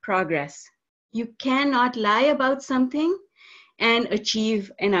make progress. You cannot lie about something and achieve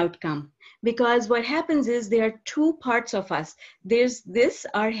an outcome. Because what happens is there are two parts of us. There's this,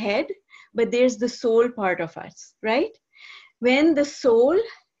 our head, but there's the soul part of us, right? When the soul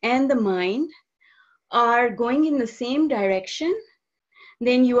and the mind are going in the same direction,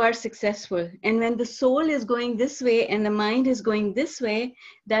 then you are successful. And when the soul is going this way and the mind is going this way,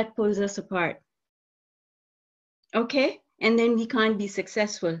 that pulls us apart. Okay? And then we can't be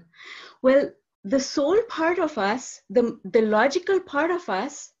successful. Well, the soul part of us, the logical part of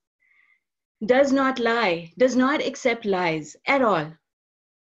us, does not lie, does not accept lies at all.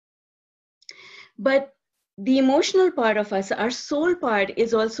 But the emotional part of us, our soul part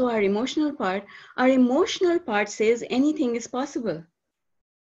is also our emotional part. Our emotional part says anything is possible.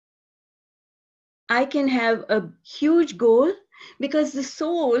 I can have a huge goal because the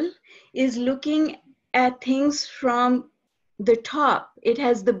soul is looking at things from the top. It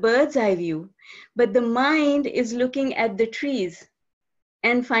has the bird's eye view, but the mind is looking at the trees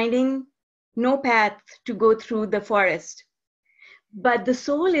and finding no path to go through the forest. But the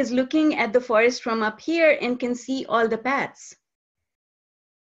soul is looking at the forest from up here and can see all the paths,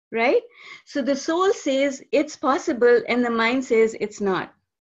 right? So the soul says it's possible and the mind says it's not.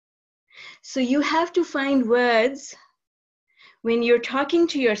 So you have to find words when you're talking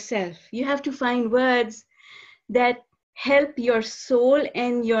to yourself. You have to find words that help your soul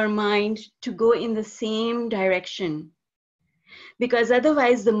and your mind to go in the same direction. Because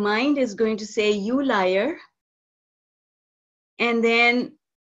otherwise the mind is going to say, you liar. And then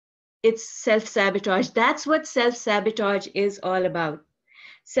it's self-sabotage. That's what self-sabotage is all about.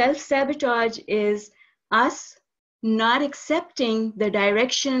 Self-sabotage is us not accepting the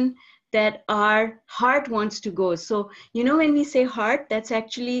direction that our heart wants to go. So, you know, when we say heart, that's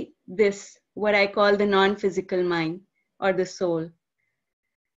actually this, what I call the non-physical mind or the soul.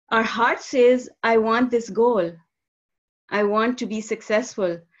 Our heart says, I want this goal. I want to be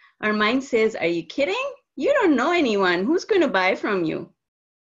successful. Our mind says, are you kidding? You don't know anyone. Who's going to buy from you?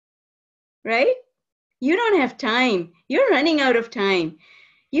 Right? You don't have time. You're running out of time.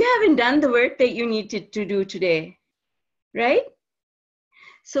 You haven't done the work that you needed to do today. Right?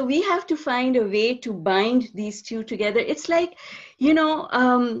 So we have to find a way to bind these two together. It's like, you know,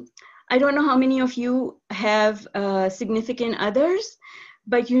 I don't know how many of you have significant others,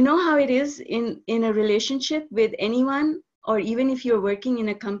 but you know how it is in a relationship with anyone, or even if you're working in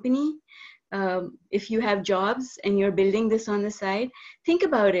a company, if you have jobs and you're building this on the side, think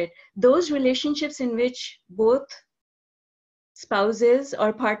about it. Those relationships in which both spouses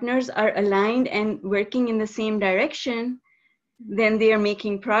or partners are aligned and working in the same direction, then they are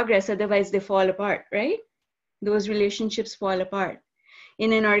making progress. Otherwise they fall apart, right? Those relationships fall apart.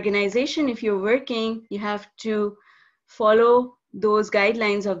 In an organization, if you're working, you have to follow those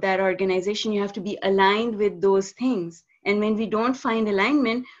guidelines of that organization. You have to be aligned with those things. And when we don't find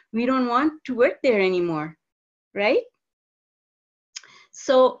alignment, we don't want to work there anymore, right?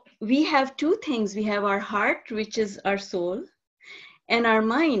 So we have two things. We have our heart, which is our soul, and our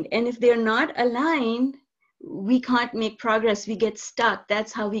mind. And if they're not aligned, we can't make progress. We get stuck.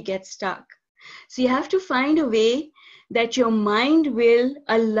 That's how we get stuck. So you have to find a way that your mind will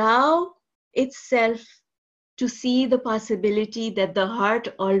allow itself to see the possibility that the heart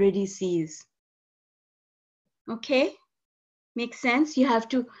already sees. Okay? Makes sense? You have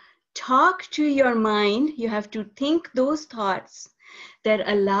to talk to your mind. You have to think those thoughts that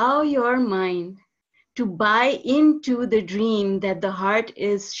allow your mind to buy into the dream that the heart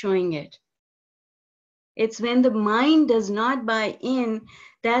is showing it. It's when the mind does not buy in,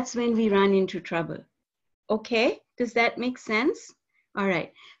 that's when we run into trouble. Okay, does that make sense? All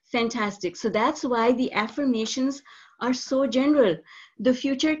right, fantastic. So that's why the affirmations are so general. The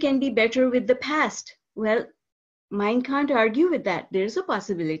future can be better with the past. Well, mind can't argue with that. There's a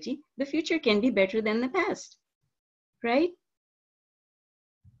possibility. The future can be better than the past, right?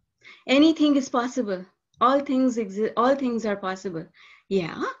 Anything is possible. All things exist. All things are possible.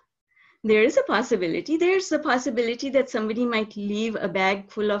 Yeah. There is a possibility. There's the possibility that somebody might leave a bag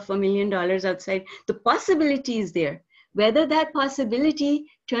full of $1 million outside. The possibility is there. Whether that possibility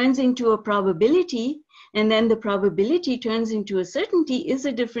turns into a probability and then the probability turns into a certainty is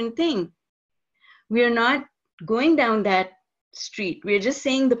a different thing. We are not going down that street. We're just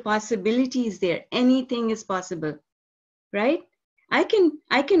saying the possibility is there. Anything is possible, right? I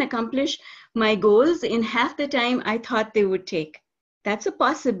can accomplish my goals in half the time I thought they would take. That's a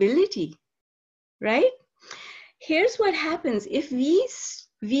possibility, right? Here's what happens. If we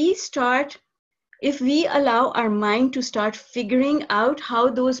allow our mind to start figuring out how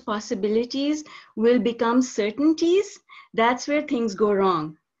those possibilities will become certainties, that's where things go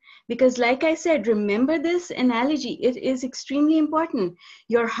wrong. Because like I said, remember this analogy, it is extremely important.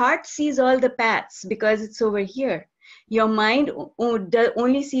 Your heart sees all the paths because it's over here. Your mind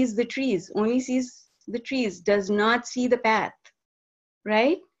only sees the trees, does not see the path.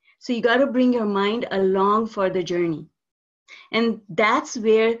 Right? So you got to bring your mind along for the journey. And that's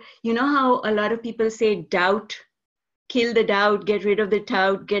where, you know how a lot of people say doubt, kill the doubt, get rid of the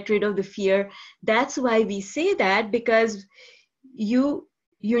doubt, get rid of the fear. That's why we say that, because you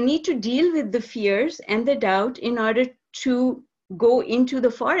need to deal with the fears and the doubt in order to go into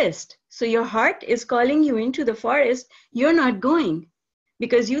the forest. So your heart is calling you into the forest. You're not going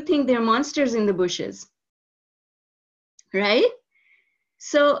because you think there are monsters in the bushes, right?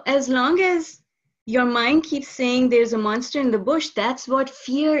 So as long as your mind keeps saying there's a monster in the bush, that's what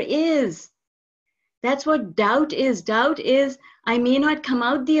fear is. That's what doubt is. Doubt is, I may not come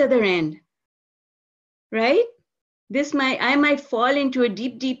out the other end, right? I might fall into a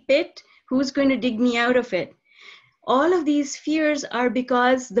deep, deep pit. Who's going to dig me out of it? All of these fears are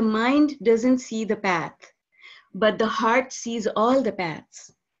because the mind doesn't see the path, but the heart sees all the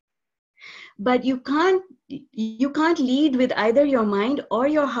paths. But you can't lead with either your mind or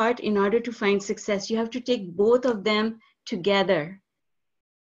your heart in order to find success. You have to take both of them together.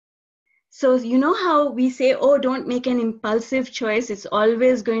 So you know how we say, oh, don't make an impulsive choice. It's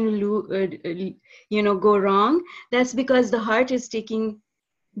always going to go wrong. That's because the heart is taking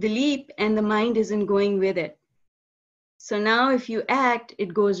the leap and the mind isn't going with it. So now if you act,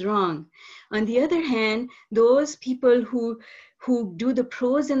 it goes wrong. On the other hand, those people who do the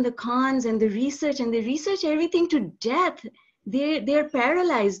pros and the cons and the research, and they research everything to death, they're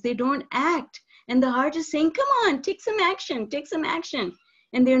paralyzed. They don't act. And the heart is saying, come on, take some action, take some action.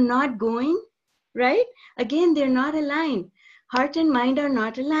 And they're not going, right? Again, they're not aligned. Heart and mind are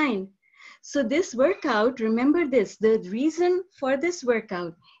not aligned. So this workout, remember this, the reason for this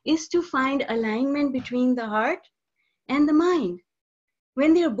workout is to find alignment between the heart and the mind.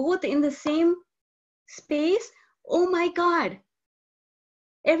 When they're both in the same space, oh my God,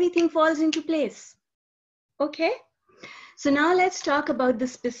 everything falls into place. Okay? So now let's talk about the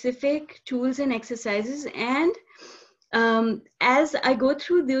specific tools and exercises. And as I go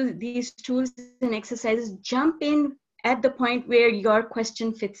through these tools and exercises, jump in at the point where your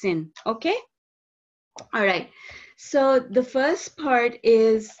question fits in, okay? All right, so the first part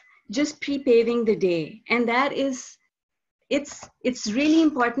is just pre-paving the day. And that is, it's really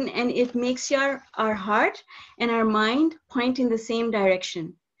important, and it makes our heart and our mind point in the same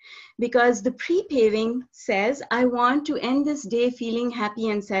direction. Because the pre-paving says, I want to end this day feeling happy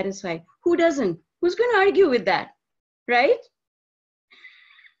and satisfied. Who doesn't? Who's going to argue with that? Right?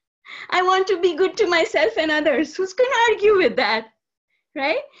 I want to be good to myself and others. Who's going to argue with that?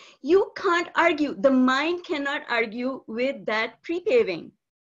 Right? You can't argue. The mind cannot argue with that pre-paving.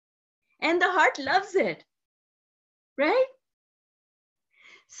 And the heart loves it. Right?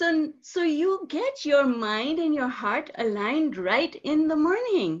 So you get your mind and your heart aligned right in the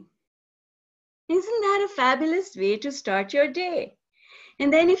morning. Isn't that a fabulous way to start your day?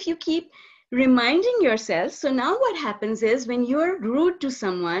 And then if you keep reminding yourself, so now what happens is when you're rude to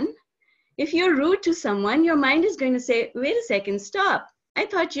someone, if you're rude to someone, your mind is going to say, wait a second, stop. I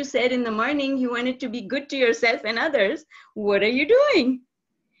thought you said in the morning you wanted to be good to yourself and others. What are you doing?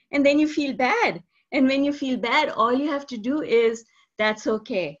 And then you feel bad. And when you feel bad, all you have to do is, that's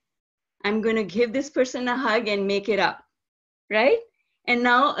okay. I'm going to give this person a hug and make it up, right? And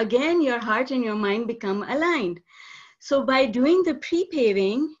now again, your heart and your mind become aligned. So by doing the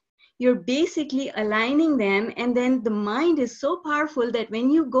pre-paving, you're basically aligning them, and then the mind is so powerful that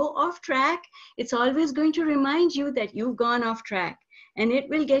when you go off track, it's always going to remind you that you've gone off track, and it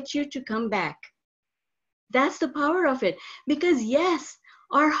will get you to come back. That's the power of it. Because yes,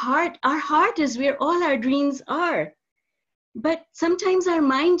 our heart is where all our dreams are. But sometimes our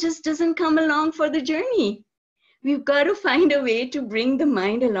mind just doesn't come along for the journey. We've got to find a way to bring the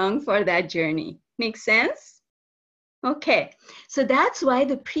mind along for that journey. Make sense? Okay, so that's why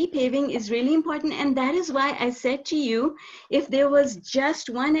the pre-paving is really important. And that is why I said to you, if there was just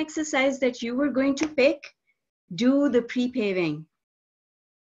one exercise that you were going to pick, do the pre-paving.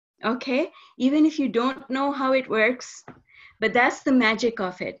 Okay, even if you don't know how it works, but that's the magic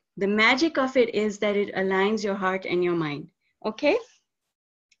of it. The magic of it is that it aligns your heart and your mind. Okay?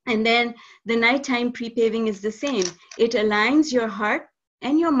 And then the nighttime pre-paving is the same. It aligns your heart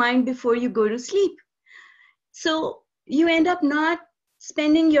and your mind before you go to sleep. So you end up not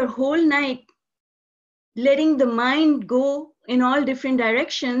spending your whole night letting the mind go in all different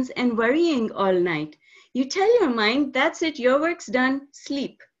directions and worrying all night. You tell your mind, that's it, your work's done,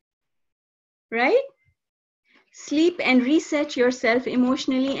 sleep. Right? Sleep and reset yourself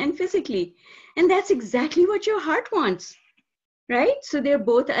emotionally and physically. And that's exactly what your heart wants. Right? So they're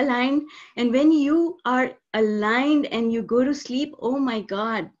both aligned. And when you are aligned and you go to sleep, oh my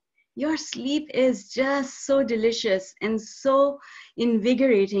God, your sleep is just so delicious and so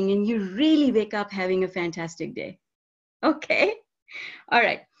invigorating, and you really wake up having a fantastic day. Okay. All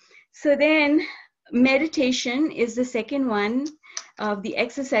right. So then meditation is the second one of the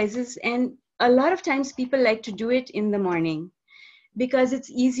exercises. And a lot of times people like to do it in the morning because it's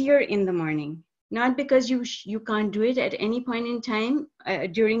easier in the morning. Not because you can't do it at any point in time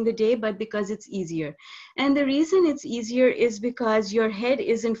during the day, but because it's easier. And the reason it's easier is because your head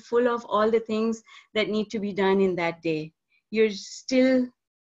isn't full of all the things that need to be done in that day. You're still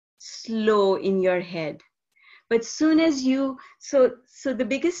slow in your head. But soon as you, so the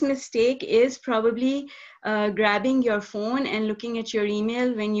biggest mistake is probably grabbing your phone and looking at your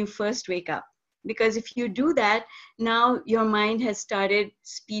email when you first wake up. Because if you do that, now your mind has started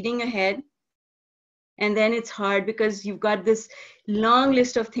speeding ahead. And then it's hard because you've got this long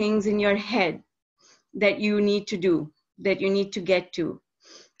list of things in your head that you need to do, that you need to get to.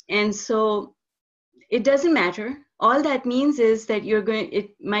 And so it doesn't matter. All that means is that it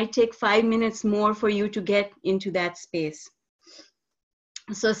might take 5 minutes more for you to get into that space.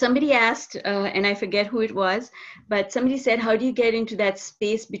 So somebody asked, and I forget who it was, but somebody said, how do you get into that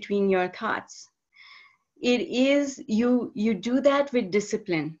space between your thoughts? It is, you do that with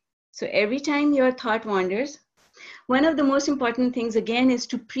discipline. So every time your thought wanders, one of the most important things again is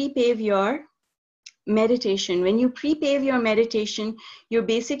to pre-pave your meditation. When you pre-pave your meditation, you're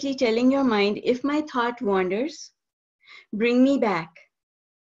basically telling your mind, if my thought wanders, bring me back,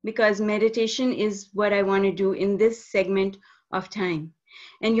 because meditation is what I want to do in this segment of time.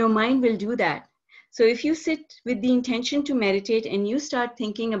 And your mind will do that. So if you sit with the intention to meditate and you start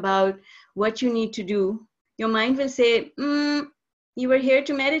thinking about what you need to do, your mind will say, you were here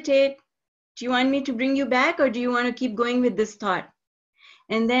to meditate. Do you want me to bring you back, or do you want to keep going with this thought?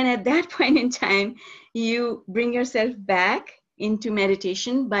 And then at that point in time, you bring yourself back into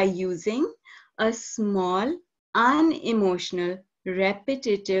meditation by using a small, unemotional,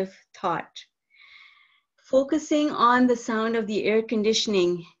 repetitive thought. Focusing on the sound of the air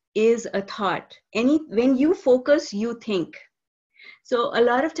conditioning is a thought. When you focus, you think. So a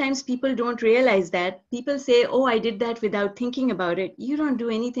lot of times people don't realize that. People say, oh, I did that without thinking about it. You don't do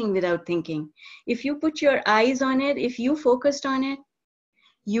anything without thinking. If you put your eyes on it, if you focused on it,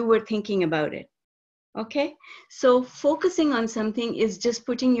 you were thinking about it. Okay? So focusing on something is just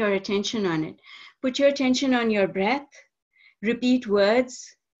putting your attention on it. Put your attention on your breath. Repeat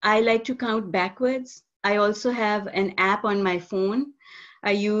words. I like to count backwards. I also have an app on my phone.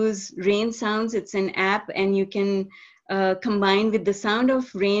 I use rain sounds. It's an app, and you can combine with the sound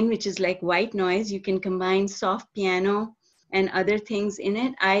of rain, which is like white noise. You can combine soft piano and other things in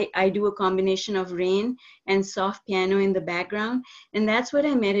it. I do a combination of rain and soft piano in the background, and that's what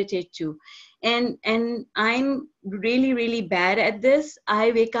I meditate to. And I'm really, really bad at this.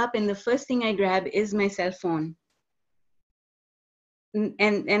 I wake up and the first thing I grab is my cell phone.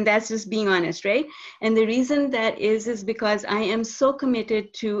 And that's just being honest, right? And the reason that is because I am so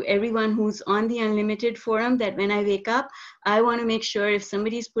committed to everyone who's on the Unlimited forum that when I wake up, I want to make sure if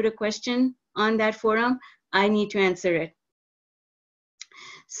somebody's put a question on that forum, I need to answer it.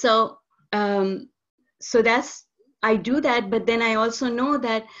 So, I do that, but then I also know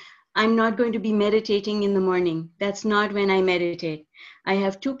that I'm not going to be meditating in the morning. That's not when I meditate. I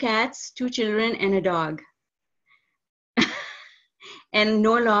have 2 cats, 2 children, and a dog. And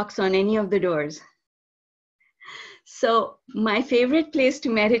no locks on any of the doors. So my favorite place to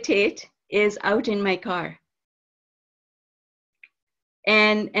meditate is out in my car.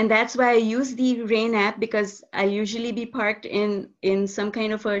 And that's why I use the Rain app, because I'll usually be parked in some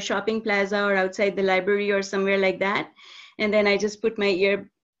kind of a shopping plaza or outside the library or somewhere like that. And then I just put my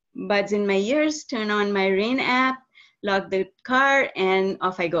earbuds in my ears, turn on my Rain app, lock the car, and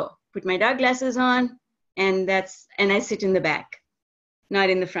off I go. Put my dog glasses on, and I sit in the back. Not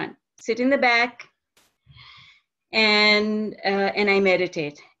in the front. Sit in the back, and I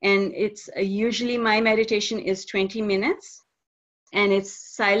meditate. And it's usually my meditation is 20 minutes, and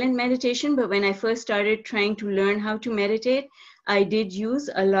it's silent meditation. But when I first started trying to learn how to meditate, I did use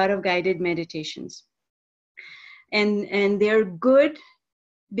a lot of guided meditations. And they're good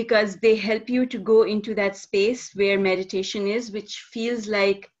because they help you to go into that space where meditation is, which feels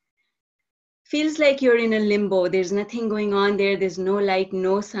like you're in a limbo. There's nothing going on there. There's no light,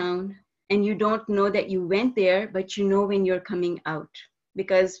 no sound. And you don't know that you went there, but you know when you're coming out.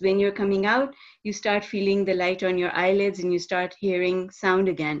 Because when you're coming out, you start feeling the light on your eyelids and you start hearing sound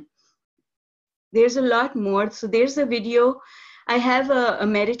again. There's a lot more. So there's a video. I have a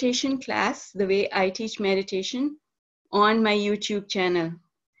meditation class, the way I teach meditation, on my YouTube channel.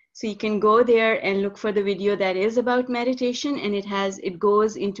 So you can go there and look for the video that is about meditation, and it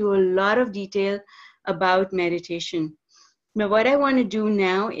goes into a lot of detail about meditation. Now, what I want to do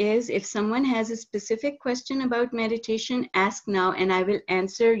now is if someone has a specific question about meditation, ask now, and I will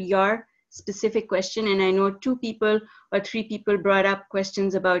answer your specific question. And I know 2 people or 3 people brought up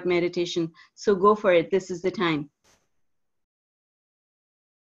questions about meditation. So go for it. This is the time.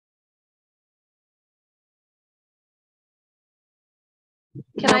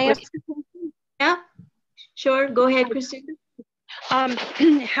 Can I ask? Yeah, sure. Go ahead, Christine.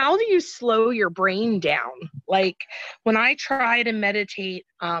 How do you slow your brain down? Like when I try to meditate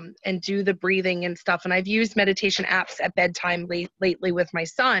and do the breathing and stuff, and I've used meditation apps at bedtime lately with my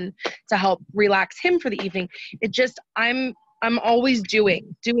son to help relax him for the evening. It just, I'm always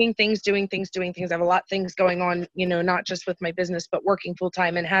doing things. I have a lot of things going on, you know, not just with my business, but working full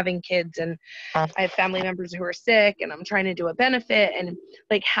time and having kids. And I have family members who are sick and I'm trying to do a benefit. And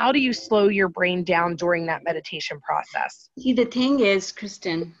like, how do you slow your brain down during that meditation process? See, the thing is,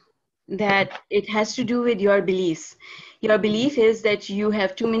 Kristen, that it has to do with your beliefs. Your belief is that you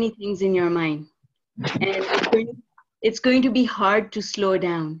have too many things in your mind. And it's going to be hard to slow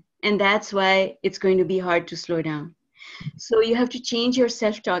down. And that's why it's going to be hard to slow down. So you have to change your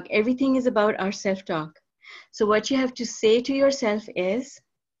self-talk. Everything is about our self-talk. So what you have to say to yourself is,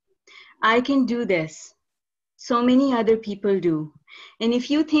 I can do this. So many other people do. And if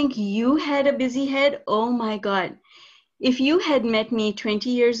you think you had a busy head, oh my God. If you had met me 20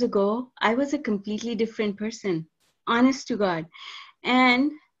 years ago, I was a completely different person, honest to God.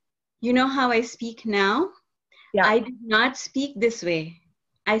 And you know how I speak now? Yeah. I did not speak this way.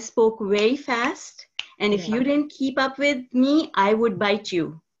 I spoke very fast. And if you didn't keep up with me, I would bite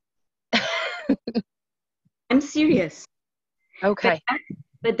you. I'm serious. Okay.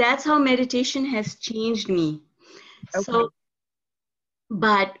 But that's how meditation has changed me. Okay. So,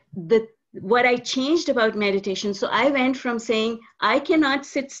 but what I changed about meditation, so I went from saying, I cannot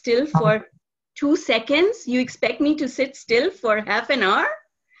sit still for 2 seconds. You expect me to sit still for half an hour?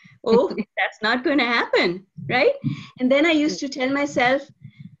 Oh, that's not going to happen, right? And then I used to tell myself,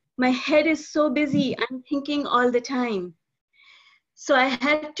 my head is so busy. I'm thinking all the time. So I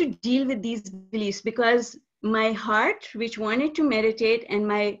had to deal with these beliefs because my heart, which wanted to meditate, and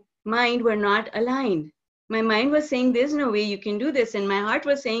my mind were not aligned. My mind was saying, there's no way you can do this. And my heart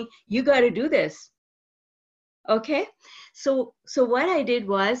was saying, you got to do this. Okay. So what I did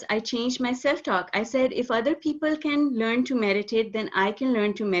was I changed my self-talk. I said, if other people can learn to meditate, then I can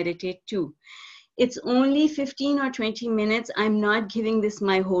learn to meditate too. It's only 15 or 20 minutes. I'm not giving this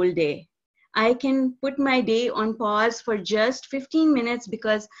my whole day. I can put my day on pause for just 15 minutes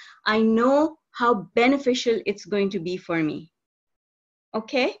because I know how beneficial it's going to be for me.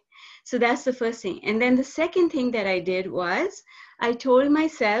 Okay? So that's the first thing. And then the second thing that I did was I told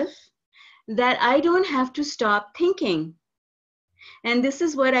myself that I don't have to stop thinking. And this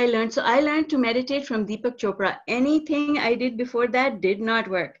is what I learned. So I learned to meditate from Deepak Chopra. Anything I did before that did not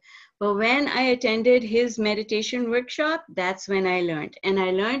work. But when I attended his meditation workshop, that's when I learned. And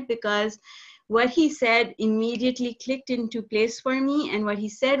I learned because what he said immediately clicked into place for me. And what he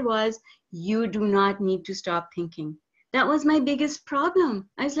said was, you do not need to stop thinking. That was my biggest problem.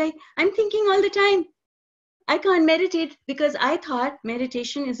 I was like, I'm thinking all the time. I can't meditate because I thought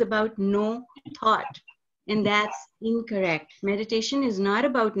meditation is about no thought. And that's incorrect. Meditation is not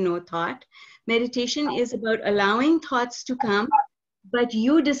about no thought. Meditation is about allowing thoughts to come, but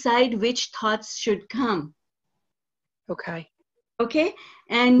you decide which thoughts should come. Okay. Okay.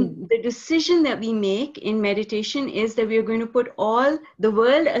 And the decision that we make in meditation is that we're going to put all the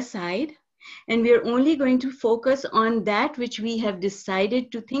world aside and we're only going to focus on that which we have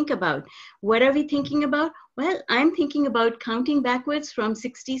decided to think about. What are we thinking about? Well, I'm thinking about counting backwards from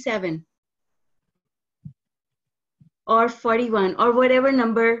 67 or 41 or whatever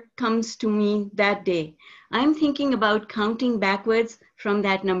number comes to me that day. I'm thinking about counting backwards from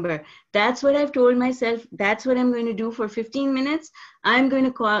that number. That's what I've told myself. That's what I'm going to do for 15 minutes. I'm going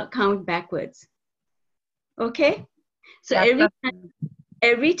to count backwards. Okay? So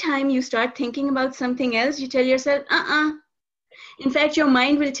every time you start thinking about something else, you tell yourself, In fact, your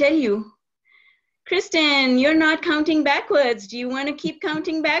mind will tell you, Kristen, you're not counting backwards. Do you want to keep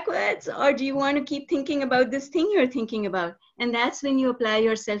counting backwards? Or do you want to keep thinking about this thing you're thinking about? And that's when you apply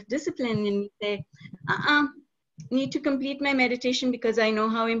your self-discipline and you say, need to complete my meditation because I know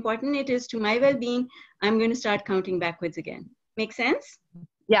how important it is to my well-being. I'm going to start counting backwards again. Make sense?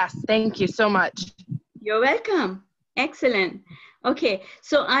 Yes, thank you so much. You're welcome. Excellent. Okay,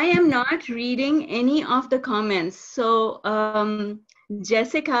 so I am not reading any of the comments. So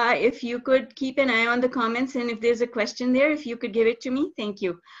Jessica, if you could keep an eye on the comments and if there's a question there, if you could give it to me, thank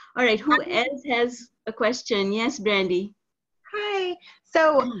you. All right, who else has a question? Yes, Brandy. Hi.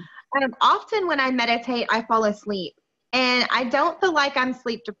 So often when I meditate, I fall asleep. and I don't feel like I'm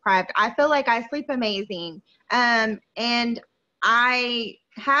sleep deprived. I feel like I sleep amazing. And I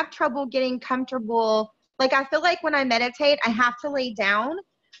have trouble getting comfortable. Like, I feel like when I meditate, I have to lay down.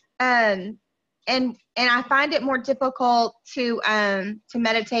 And I find it more difficult to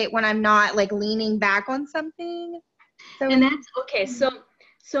meditate when I'm not like leaning back on something. So, And that's okay.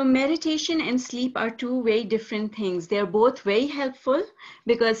 So meditation and sleep are two very different things. They're both very helpful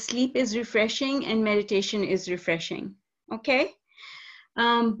because sleep is refreshing and meditation is refreshing. Okay?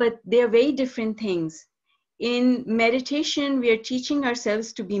 But they're very different things. In meditation, we are teaching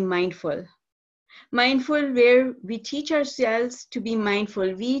ourselves to be mindful. Mindful, where we teach ourselves to be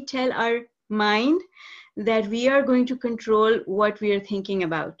mindful. We tell our mind that we are going to control what we are thinking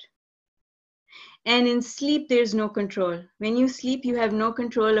about. And in sleep, there's no control. When you sleep, you have no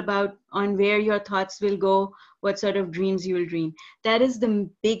control on where your thoughts will go, what sort of dreams you will dream. That is the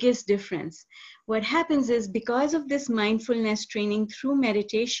biggest difference. What happens is, because of this mindfulness training through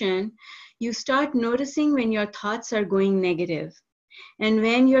meditation, you start noticing when your thoughts are going negative. And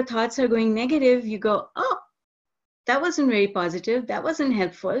when your thoughts are going negative, you go, oh, that wasn't very positive. That wasn't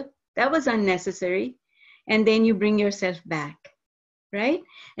helpful. That was unnecessary. And then you bring yourself back. Right?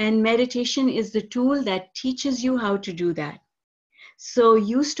 And meditation is the tool that teaches you how to do that. So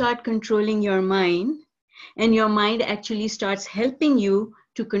you start controlling your mind, and your mind actually starts helping you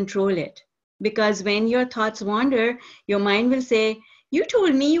to control it. Because when your thoughts wander, your mind will say, you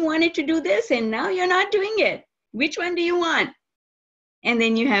told me you wanted to do this, and now you're not doing it. Which one do you want? And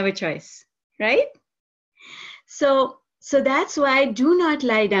then you have a choice, right? So that's why do not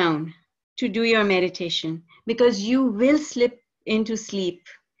lie down to do your meditation, because you will slip into sleep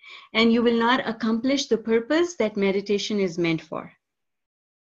and you will not accomplish the purpose that meditation is meant for.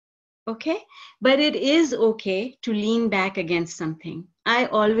 Okay? But it is okay to lean back against something. I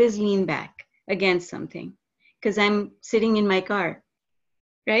always lean back against something because I'm sitting in my car,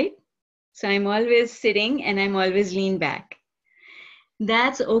 right? So I'm always sitting and I'm always lean back.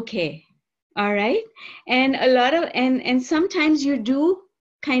 That's okay. All right? And and sometimes you do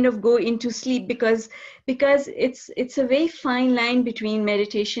kind of go into sleep because it's a very fine line between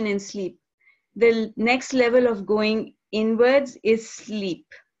meditation and sleep. The next level of going inwards is sleep,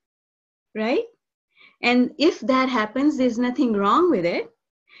 right? And if that happens, there's nothing wrong with it,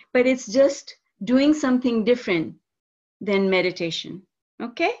 but it's just doing something different than meditation.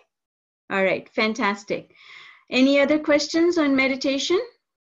 Okay? All right, fantastic. Any other questions on meditation?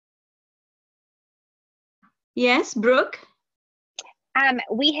 Yes, Brooke? I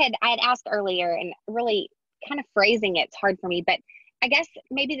had asked earlier, and really kind of phrasing it's hard for me, but I guess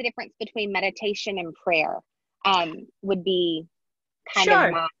maybe the difference between meditation and prayer would be kind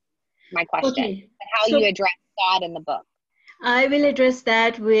of my question. Okay. How you address God in the book. I will address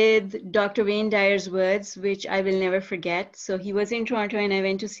that with Dr. Wayne Dyer's words, which I will never forget. So he was in Toronto and I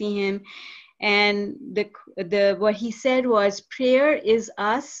went to see him. And what he said was, prayer is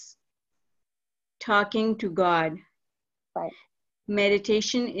us talking to God. Right.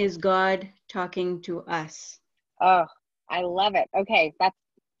 Meditation is God talking to us. Oh, I love it. Okay, that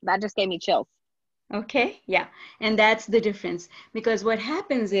just gave me chills. Okay, yeah, and that's the difference. Because what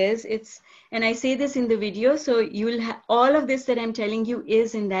happens is, and I say this in the video, so you'll have all of this that I'm telling you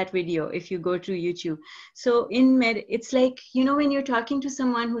is in that video if you go to YouTube. So it's like, when you're talking to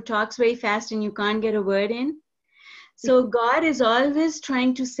someone who talks very fast and you can't get a word in. So God is always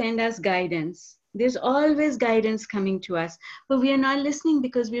trying to send us guidance. There's always guidance coming to us, but we are not listening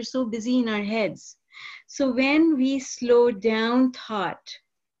because we're so busy in our heads. So when we slow down thought,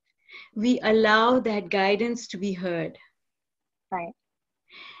 we allow that guidance to be heard. Right.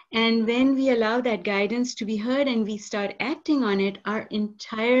 And when we allow that guidance to be heard and we start acting on it, our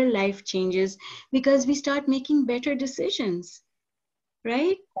entire life changes because we start making better decisions,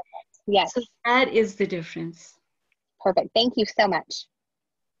 right? Yes. So that is the difference. Perfect. Thank you so much.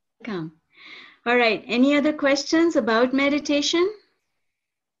 Welcome. All right. Any other questions about meditation?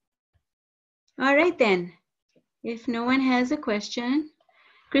 All right, then. If no one has a question,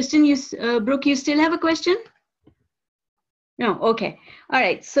 Kristen, Brooke, you still have a question? No, okay. All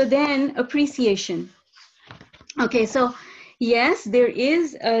right, so then appreciation. Okay, so yes, there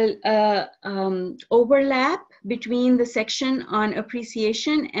is a overlap between the section on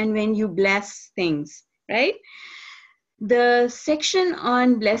appreciation and when you bless things, right? The section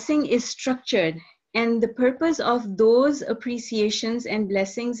on blessing is structured, and the purpose of those appreciations and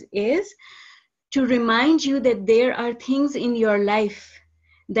blessings is to remind you that there are things in your life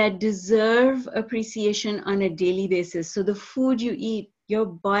that deserve appreciation on a daily basis. So the food you eat, your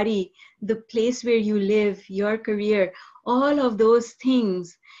body, the place where you live, your career, all of those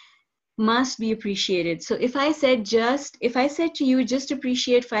things must be appreciated. So if I said to you, just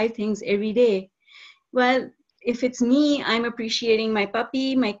appreciate 5 things every day, well, if it's me, I'm appreciating my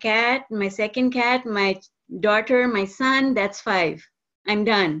puppy, my cat, my second cat, my daughter, my son, that's 5. I'm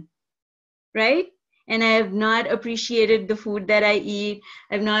done, right? And I have not appreciated the food that I eat.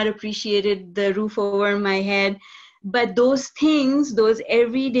 I've not appreciated the roof over my head. But those things, those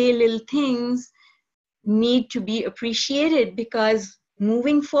everyday little things, need to be appreciated, because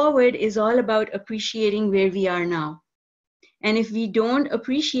moving forward is all about appreciating where we are now. And if we don't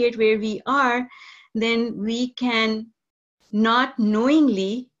appreciate where we are, then we can not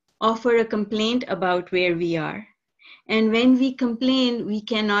knowingly offer a complaint about where we are. And when we complain, we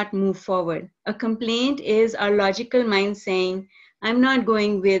cannot move forward. A complaint is our logical mind saying, I'm not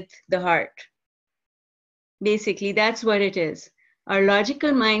going with the heart. Basically, that's what it is. Our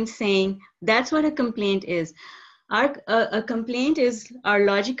logical mind saying, that's what a complaint is. A complaint is our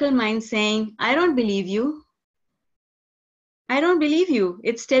logical mind saying, I don't believe you. I don't believe you.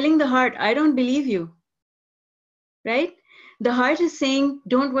 It's telling the heart, I don't believe you. Right? The heart is saying,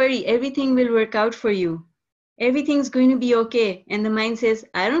 don't worry, everything will work out for you. Everything's going to be okay. And the mind says,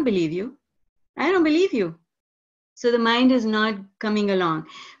 I don't believe you. I don't believe you. So the mind is not coming along.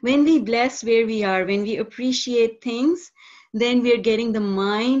 When we bless where we are, when we appreciate things, then we're getting the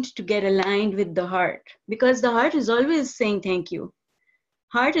mind to get aligned with the heart. Because the heart is always saying thank you.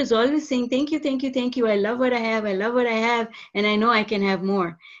 Heart is always saying thank you, thank you, thank you. I love what I have. I love what I have. And I know I can have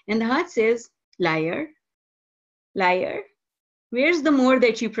more. And the heart says, liar, liar. Where's the more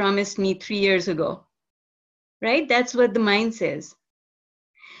that you promised me 3 years ago? Right? That's what the mind says.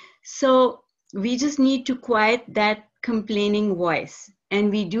 So we just need to quiet that complaining voice. And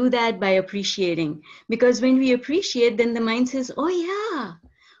we do that by appreciating. Because when we appreciate, then the mind says, oh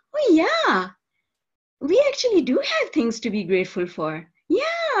yeah, we actually do have things to be grateful for.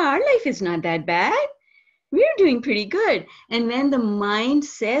 Yeah, our life is not that bad. We're doing pretty good. And when the mind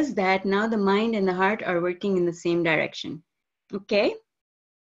says that, now the mind and the heart are working in the same direction. Okay?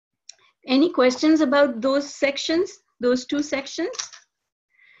 Any questions about those sections, those 2 sections?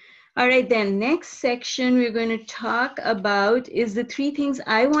 All right, then next section we're going to talk about is the 3 things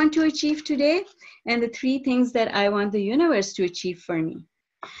I want to achieve today and the 3 things that I want the universe to achieve for me.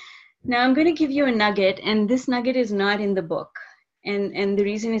 Now I'm going to give you a nugget, and this nugget is not in the book. And the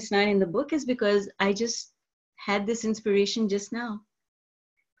reason it's not in the book is because I just had this inspiration just now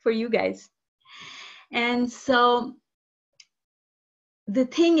for you guys. And so the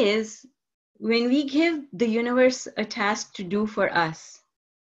thing is, when we give the universe a task to do for us,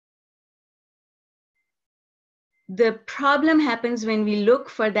 the problem happens when we look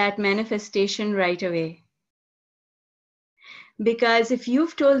for that manifestation right away. Because if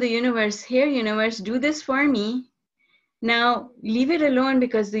you've told the universe, here, universe, do this for me, now leave it alone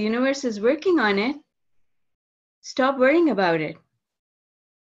because the universe is working on it. Stop worrying about it.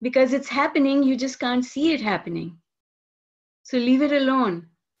 Because it's happening, you just can't see it happening. So leave it alone.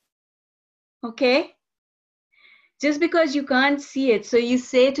 Okay? Just because you can't see it. So you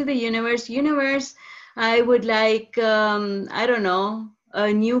say to the universe, universe, I would like, I don't know,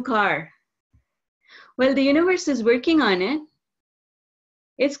 a new car. Well, the universe is working on it.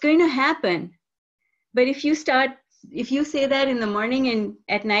 It's going to happen. But if you say that in the morning and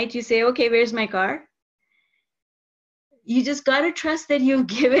at night you say, okay, where's my car? You just got to trust that you've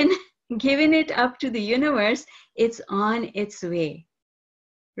given it up to the universe. It's on its way,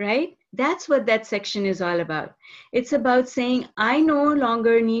 right? That's what that section is all about. It's about saying, I no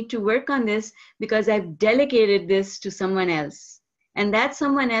longer need to work on this because I've delegated this to someone else. And that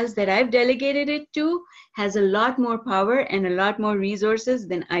someone else that I've delegated it to has a lot more power and a lot more resources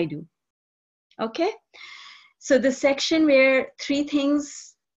than I do. Okay? So the section where 3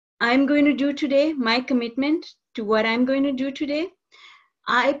 things I'm going to do today, my commitment to what I'm going to do today,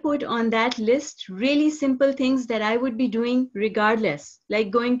 I put on that list really simple things that I would be doing regardless,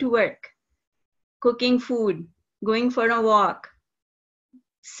 like going to work, cooking food, going for a walk.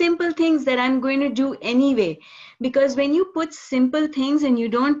 Simple things that I'm going to do anyway. Because when you put simple things and you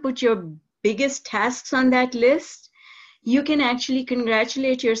don't put your biggest tasks on that list, you can actually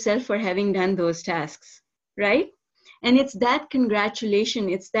congratulate yourself for having done those tasks, right? And it's that congratulation,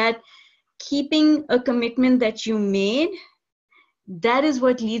 it's that keeping a commitment that you made. That is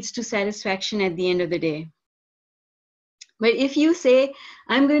what leads to satisfaction at the end of the day. But if you say,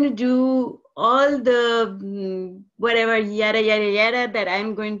 I'm going to do all the whatever, yada, yada, yada, that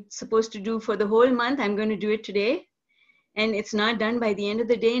I'm supposed to do for the whole month, I'm going to do it today, and it's not done by the end of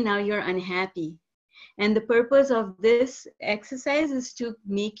the day, now you're unhappy. And the purpose of this exercise is to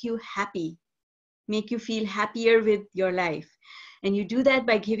make you happy, make you feel happier with your life. And you do that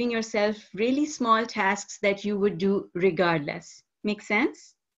by giving yourself really small tasks that you would do regardless. Make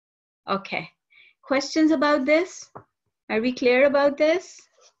sense? Okay. Questions about this? Are we clear about this?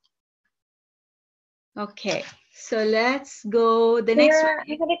 Okay. So let's go the next Sarah, one.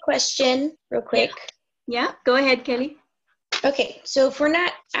 I have a question real quick. Yeah, go ahead, Kelly. Okay, so if we're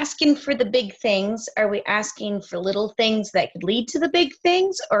not asking for the big things, are we asking for little things that could lead to the big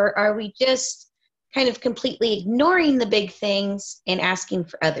things? Or are we just kind of completely ignoring the big things and asking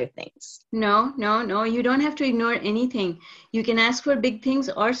for other things? No, no, no. You don't have to ignore anything. You can ask for big things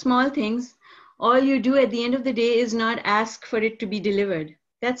or small things. All you do at the end of the day is not ask for it to be delivered.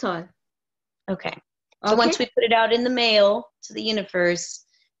 That's all. Okay. So once we put it out in the mail to the universe,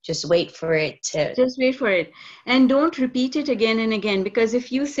 just wait for it to... Just wait for it. And don't repeat it again and again. Because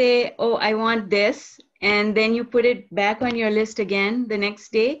if you say, oh, I want this, and then you put it back on your list again the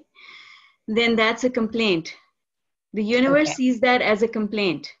next day, then that's a complaint. The universe sees that as a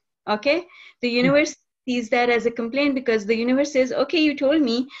complaint. Okay? The universe sees that as a complaint because the universe says, okay, you told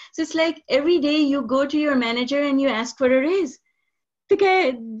me. So it's like every day you go to your manager and you ask for a raise. The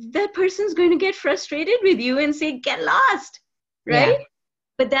guy, that person's going to get frustrated with you and say, get lost, right? Yeah.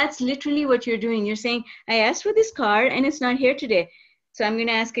 But that's literally what you're doing. You're saying, I asked for this car and it's not here today. So I'm going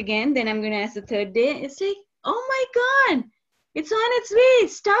to ask again. Then I'm going to ask the third day. It's like, oh my God, it's on its way.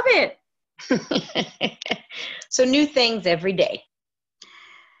 Stop it. So new things every day.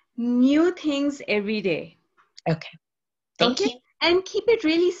 New things every day. Okay. Thank you. And keep it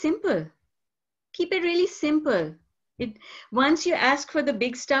really simple. Keep it really simple. Once you ask for the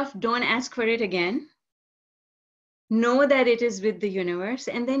big stuff, don't ask for it again. Know that it is with the universe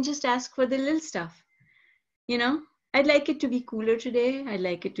and then just ask for the little stuff. You know, I'd like it to be cooler today. I'd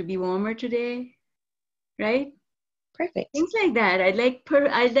like it to be warmer today. Right? Perfect. Things like that. I'd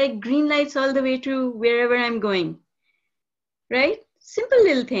like green lights all the way to wherever I'm going. Right? Simple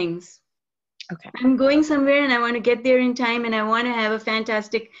little things. Okay. I'm going somewhere and I want to get there in time and I want to have a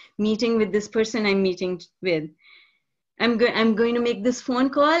fantastic meeting with this person I'm meeting with. I'm going to make this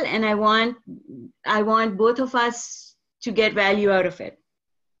phone call and I want both of us to get value out of it.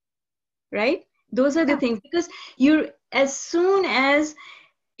 Right? Those are the things, because as soon as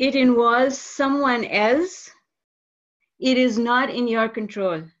it involves someone else, it is not in your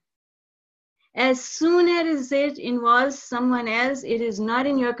control. As soon as it involves someone else, it is not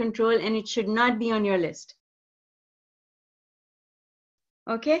in your control and it should not be on your list.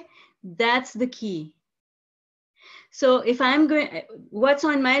 Okay? That's the key. So if what's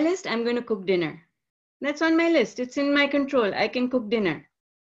on my list? I'm going to cook dinner. That's on my list. It's in my control. I can cook dinner,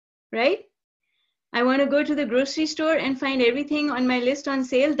 right? I want to go to the grocery store and find everything on my list on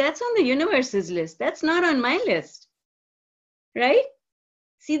sale. That's on the universe's list. That's not on my list, right?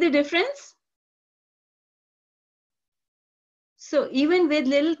 See the difference? So even with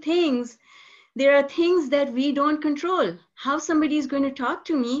little things, there are things that we don't control. How somebody is going to talk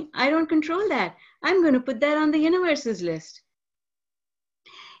to me, I don't control that. I'm going to put that on the universe's list.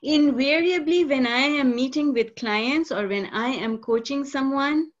 Invariably, when I am meeting with clients or when I am coaching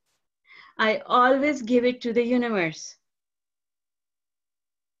someone, I always give it to the universe.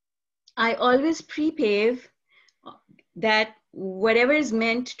 I always prepave that whatever is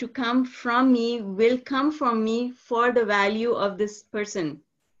meant to come from me will come from me for the value of this person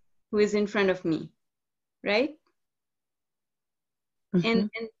who is in front of me, right? Mm-hmm.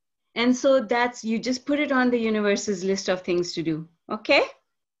 And so you just put it on the universe's list of things to do. Okay?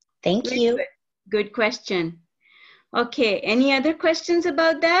 Thank you. Good question. Okay, any other questions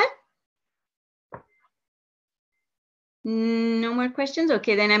about that? No more questions?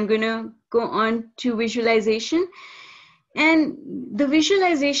 Okay, then I'm going to go on to visualization. And the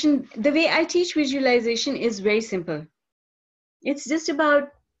visualization, the way I teach visualization is very simple. It's just about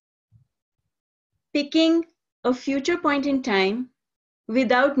picking a future point in time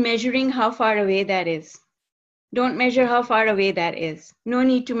without measuring how far away that is. Don't measure how far away that is. No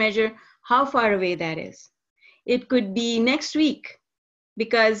need to measure how far away that is. It could be next week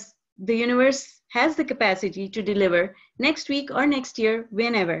because the universe has the capacity to deliver next week or next year,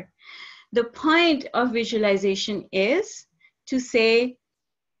 whenever. The point of visualization is to say,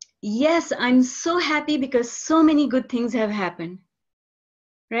 yes, I'm so happy because so many good things have happened,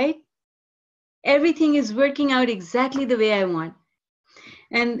 right? Everything is working out exactly the way I want.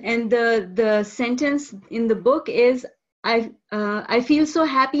 And the sentence in the book is, I feel so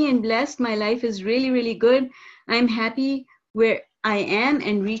happy and blessed. My life is really, really good. I'm happy where I am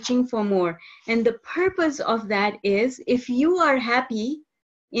and reaching for more. And the purpose of that is, if you are happy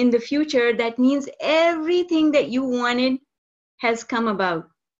in the future, that means everything that you wanted has come about.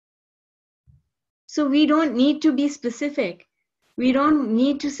 So we don't need to be specific. We don't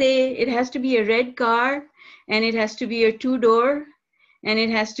need to say it has to be a red car and it has to be a 2-door and it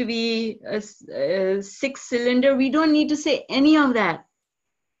has to be a 6-cylinder. We don't need to say any of that.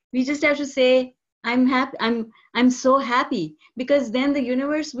 We just have to say, I'm happy. I'm so happy, because then the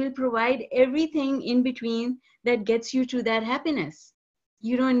universe will provide everything in between that gets you to that happiness.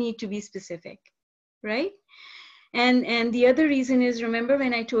 You don't need to be specific, right? And the other reason is, remember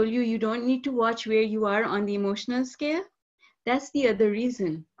when I told you, you don't need to watch where you are on the emotional scale? That's the other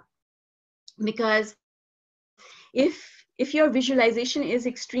reason. Because if your visualization is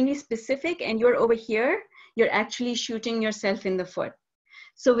extremely specific and you're over here, you're actually shooting yourself in the foot.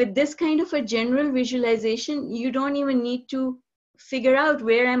 So with this kind of a general visualization, you don't even need to figure out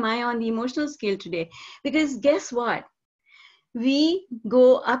where am I on the emotional scale today. Because guess what? We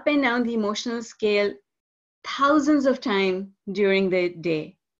go up and down the emotional scale thousands of times during the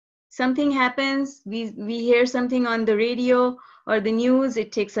day. Something happens, we hear something on the radio or the news,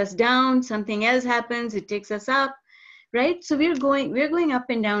 it takes us down. Something else happens, it takes us up, right? So we're going up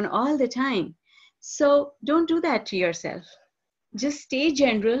and down all the time. So don't do that to yourself. Just stay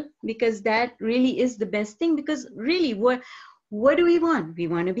general, because that really is the best thing. Because really, what do we want? We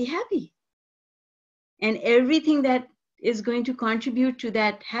want to be happy. And everything that is going to contribute to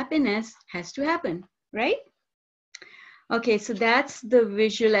that happiness has to happen, right? Okay, so that's the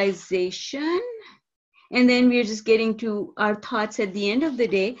visualization. And then we're just getting to our thoughts at the end of the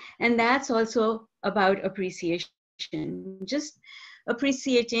day. And that's also about appreciation. Just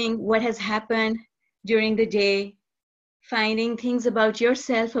appreciating what has happened during the day, finding things about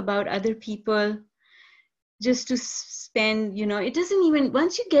yourself, about other people, just to spend, it doesn't even,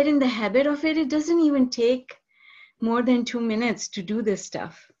 once you get in the habit of it, it doesn't even take more than 2 minutes to do this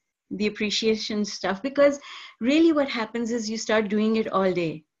stuff, the appreciation stuff, because really what happens is you start doing it all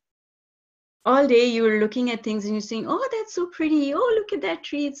day. All day you're looking at things and you're saying, oh, that's so pretty. Oh, look at that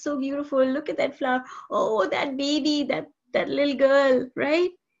tree. It's so beautiful. Look at that flower. Oh, that baby, that little girl, right?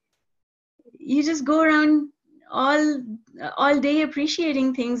 You just go around all day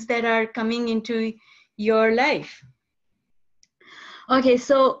appreciating things that are coming into your life. Okay,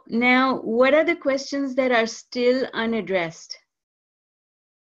 so now what are the questions that are still unaddressed?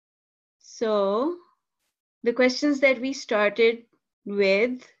 So the questions that we started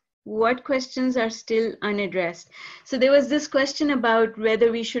with, what questions are still unaddressed? So there was this question about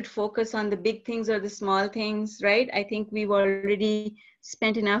whether we should focus on the big things or the small things, right? I think we've already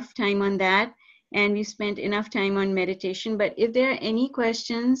spent enough time on that. And we spent enough time on meditation. But if there are any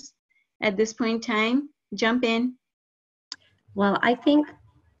questions at this point in time, jump in. Well, I think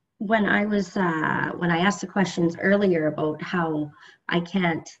when I asked the questions earlier about how I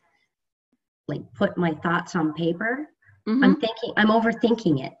can't put my thoughts on paper, I'm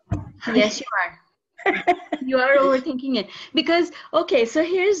overthinking it. Yes, you are. You are overthinking it. Because, okay, so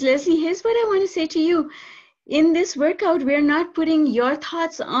Leslie, here's what I want to say to you. In this workout, we're not putting your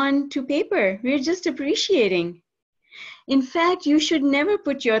thoughts onto paper. We're just appreciating. In fact, you should never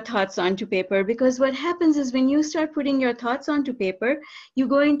put your thoughts onto paper, because what happens is when you start putting your thoughts onto paper, you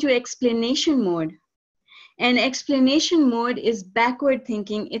go into explanation mode. And explanation mode is backward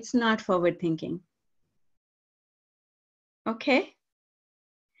thinking. It's not forward thinking. Okay?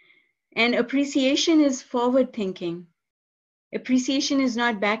 And appreciation is forward thinking. Appreciation is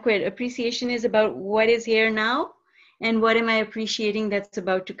not backward. Appreciation is about what is here now and what am I appreciating that's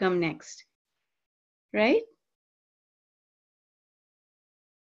about to come next, right?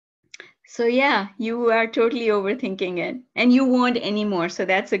 So yeah, you are totally overthinking it and you won't anymore. So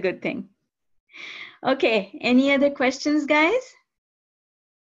that's a good thing. Okay, any other questions, guys?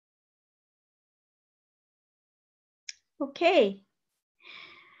 Okay.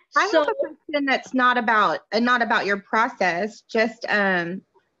 I have a question that's not about your process, just a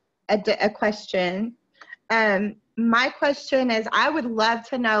question. My question is, I would love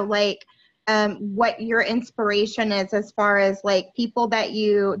to know what your inspiration is as far as people that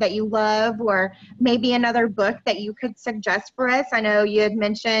you love, or maybe another book that you could suggest for us. I know you had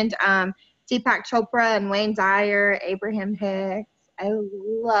mentioned Deepak Chopra and Wayne Dyer, Abraham Hicks. I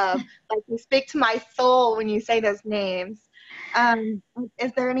love, you speak to my soul when you say those names.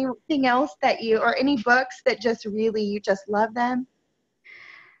 Is there anything else or any books that just really, you just love them?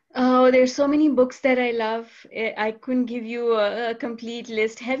 Oh, there's so many books that I love. I couldn't give you a complete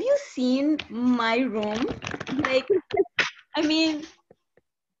list. Have you seen my room? I mean,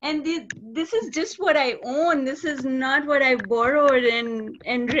 and this is just what I own. This is not what I borrowed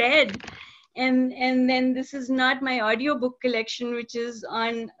and read. And then this is not my audiobook collection, which is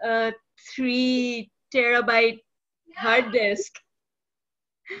on a 3 terabyte hard disk.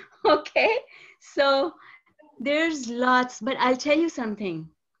 Okay, so There's lots, but I'll tell you something.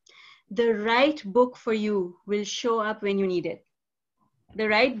 The right book for you will show up when you need it. The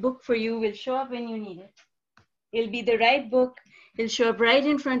right book for you will show up when you need it. It'll be the right book. It'll show up right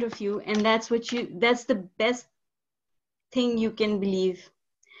in front of you. And that's the best thing you can believe.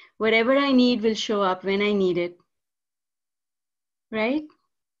 Whatever I need will show up when I need it. Right?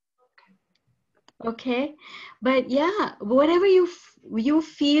 Okay. But yeah, whatever you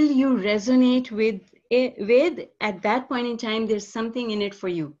feel you resonate with at that point in time, there's something in it for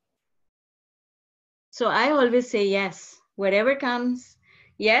you. So I always say yes, whatever comes.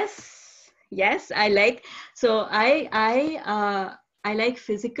 Yes, I like. So I like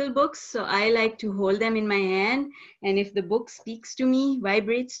physical books. So I like to hold them in my hand. And if the book speaks to me,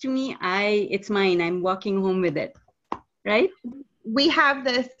 vibrates to me, it's mine. I'm walking home with it. Right? We have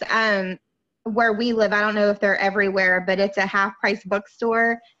this where we live. I don't know if they're everywhere, but it's a half-price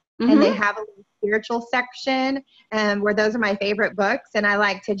bookstore, and they have a little spiritual section where those are my favorite books, and I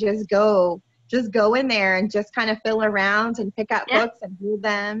like to just go in there and just kind of feel around and pick up books and read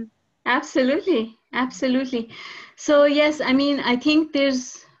them. Absolutely. So yes, I mean, I think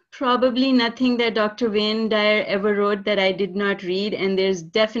there's probably nothing that Dr. Wayne Dyer ever wrote that I did not read, and there's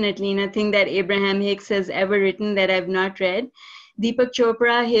definitely nothing that Abraham Hicks has ever written that I've not read. Deepak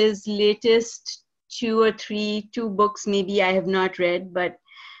Chopra, his latest two books maybe I have not read, but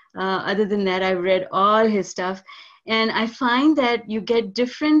other than that, I've read all his stuff. And I find that you get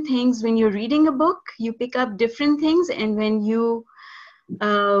different things when you're reading a book. You pick up different things, and when you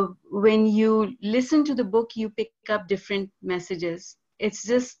listen to the book, you pick up different messages. It's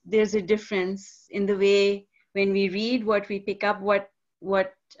just there's a difference in the way when we read, what we pick up, what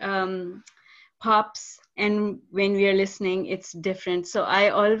pops, and when we are listening, it's different. So I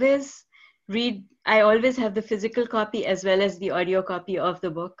always have the physical copy as well as the audio copy of the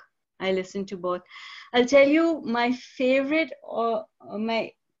book. I listen to both. I'll tell you my favorite, or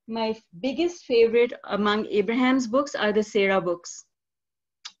my biggest favorite among Abraham's books are the Sarah books.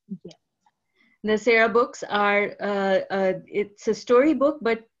 Yes. The Sarah books are, it's a story book,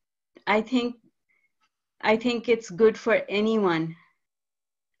 but I think it's good for anyone.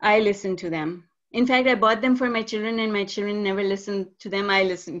 I listen to them. In fact, I bought them for my children, and my children never listened to them. I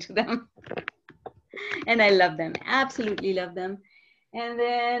listen to them. And I love them, absolutely love them. And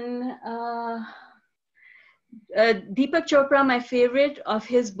then Deepak Chopra, my favorite of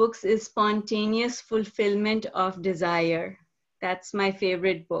his books is Spontaneous Fulfillment of Desire. That's my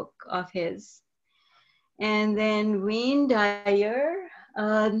favorite book of his. And then Wayne Dyer,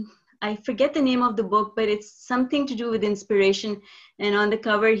 I forget the name of the book, but it's something to do with inspiration. And on the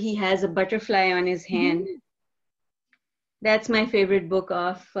cover, he has a butterfly on his hand. That's my favorite book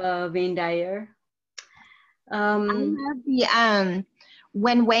of Wayne Dyer. I love the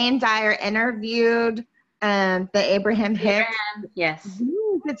when Wayne Dyer interviewed the Abraham Hicks. Yes.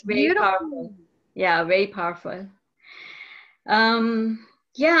 It's very beautiful. Powerful. Yeah, very powerful.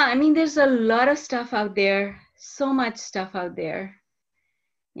 Yeah, I mean, there's a lot of stuff out there, so much stuff out there.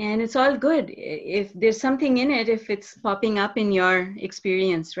 And it's all good if there's something in it, if it's popping up in your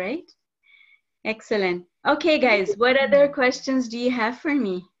experience, right? Excellent. Okay, guys, what other questions do you have for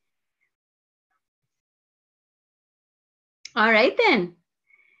me? All right, then.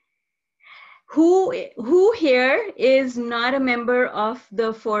 Who here is not a member of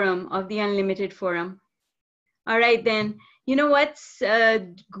the forum, of the Unlimited Forum? All right, then. You know what?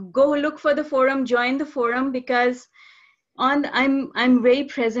 Go look for the forum, join the forum, because I'm very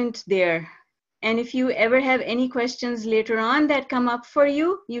present there. And if you ever have any questions later on that come up for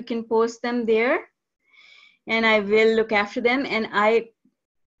you, you can post them there, and I will look after them. And I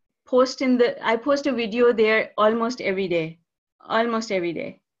post a video there almost every day,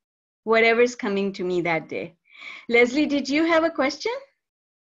 whatever's coming to me that day. Leslie, did you have a question?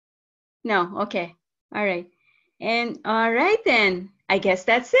 No, okay, all right. And all right then, I guess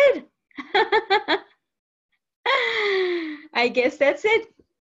that's it. I guess that's it.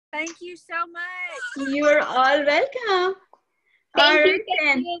 Thank you so much. You're all welcome. All right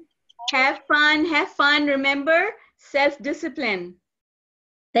then. Have fun. Remember, self-discipline.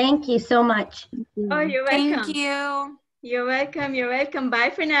 Thank you so much. Oh, you're welcome. Thank you. You're welcome. Bye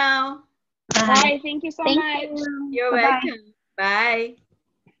for now. Bye. Thank you so much. You're welcome. Bye.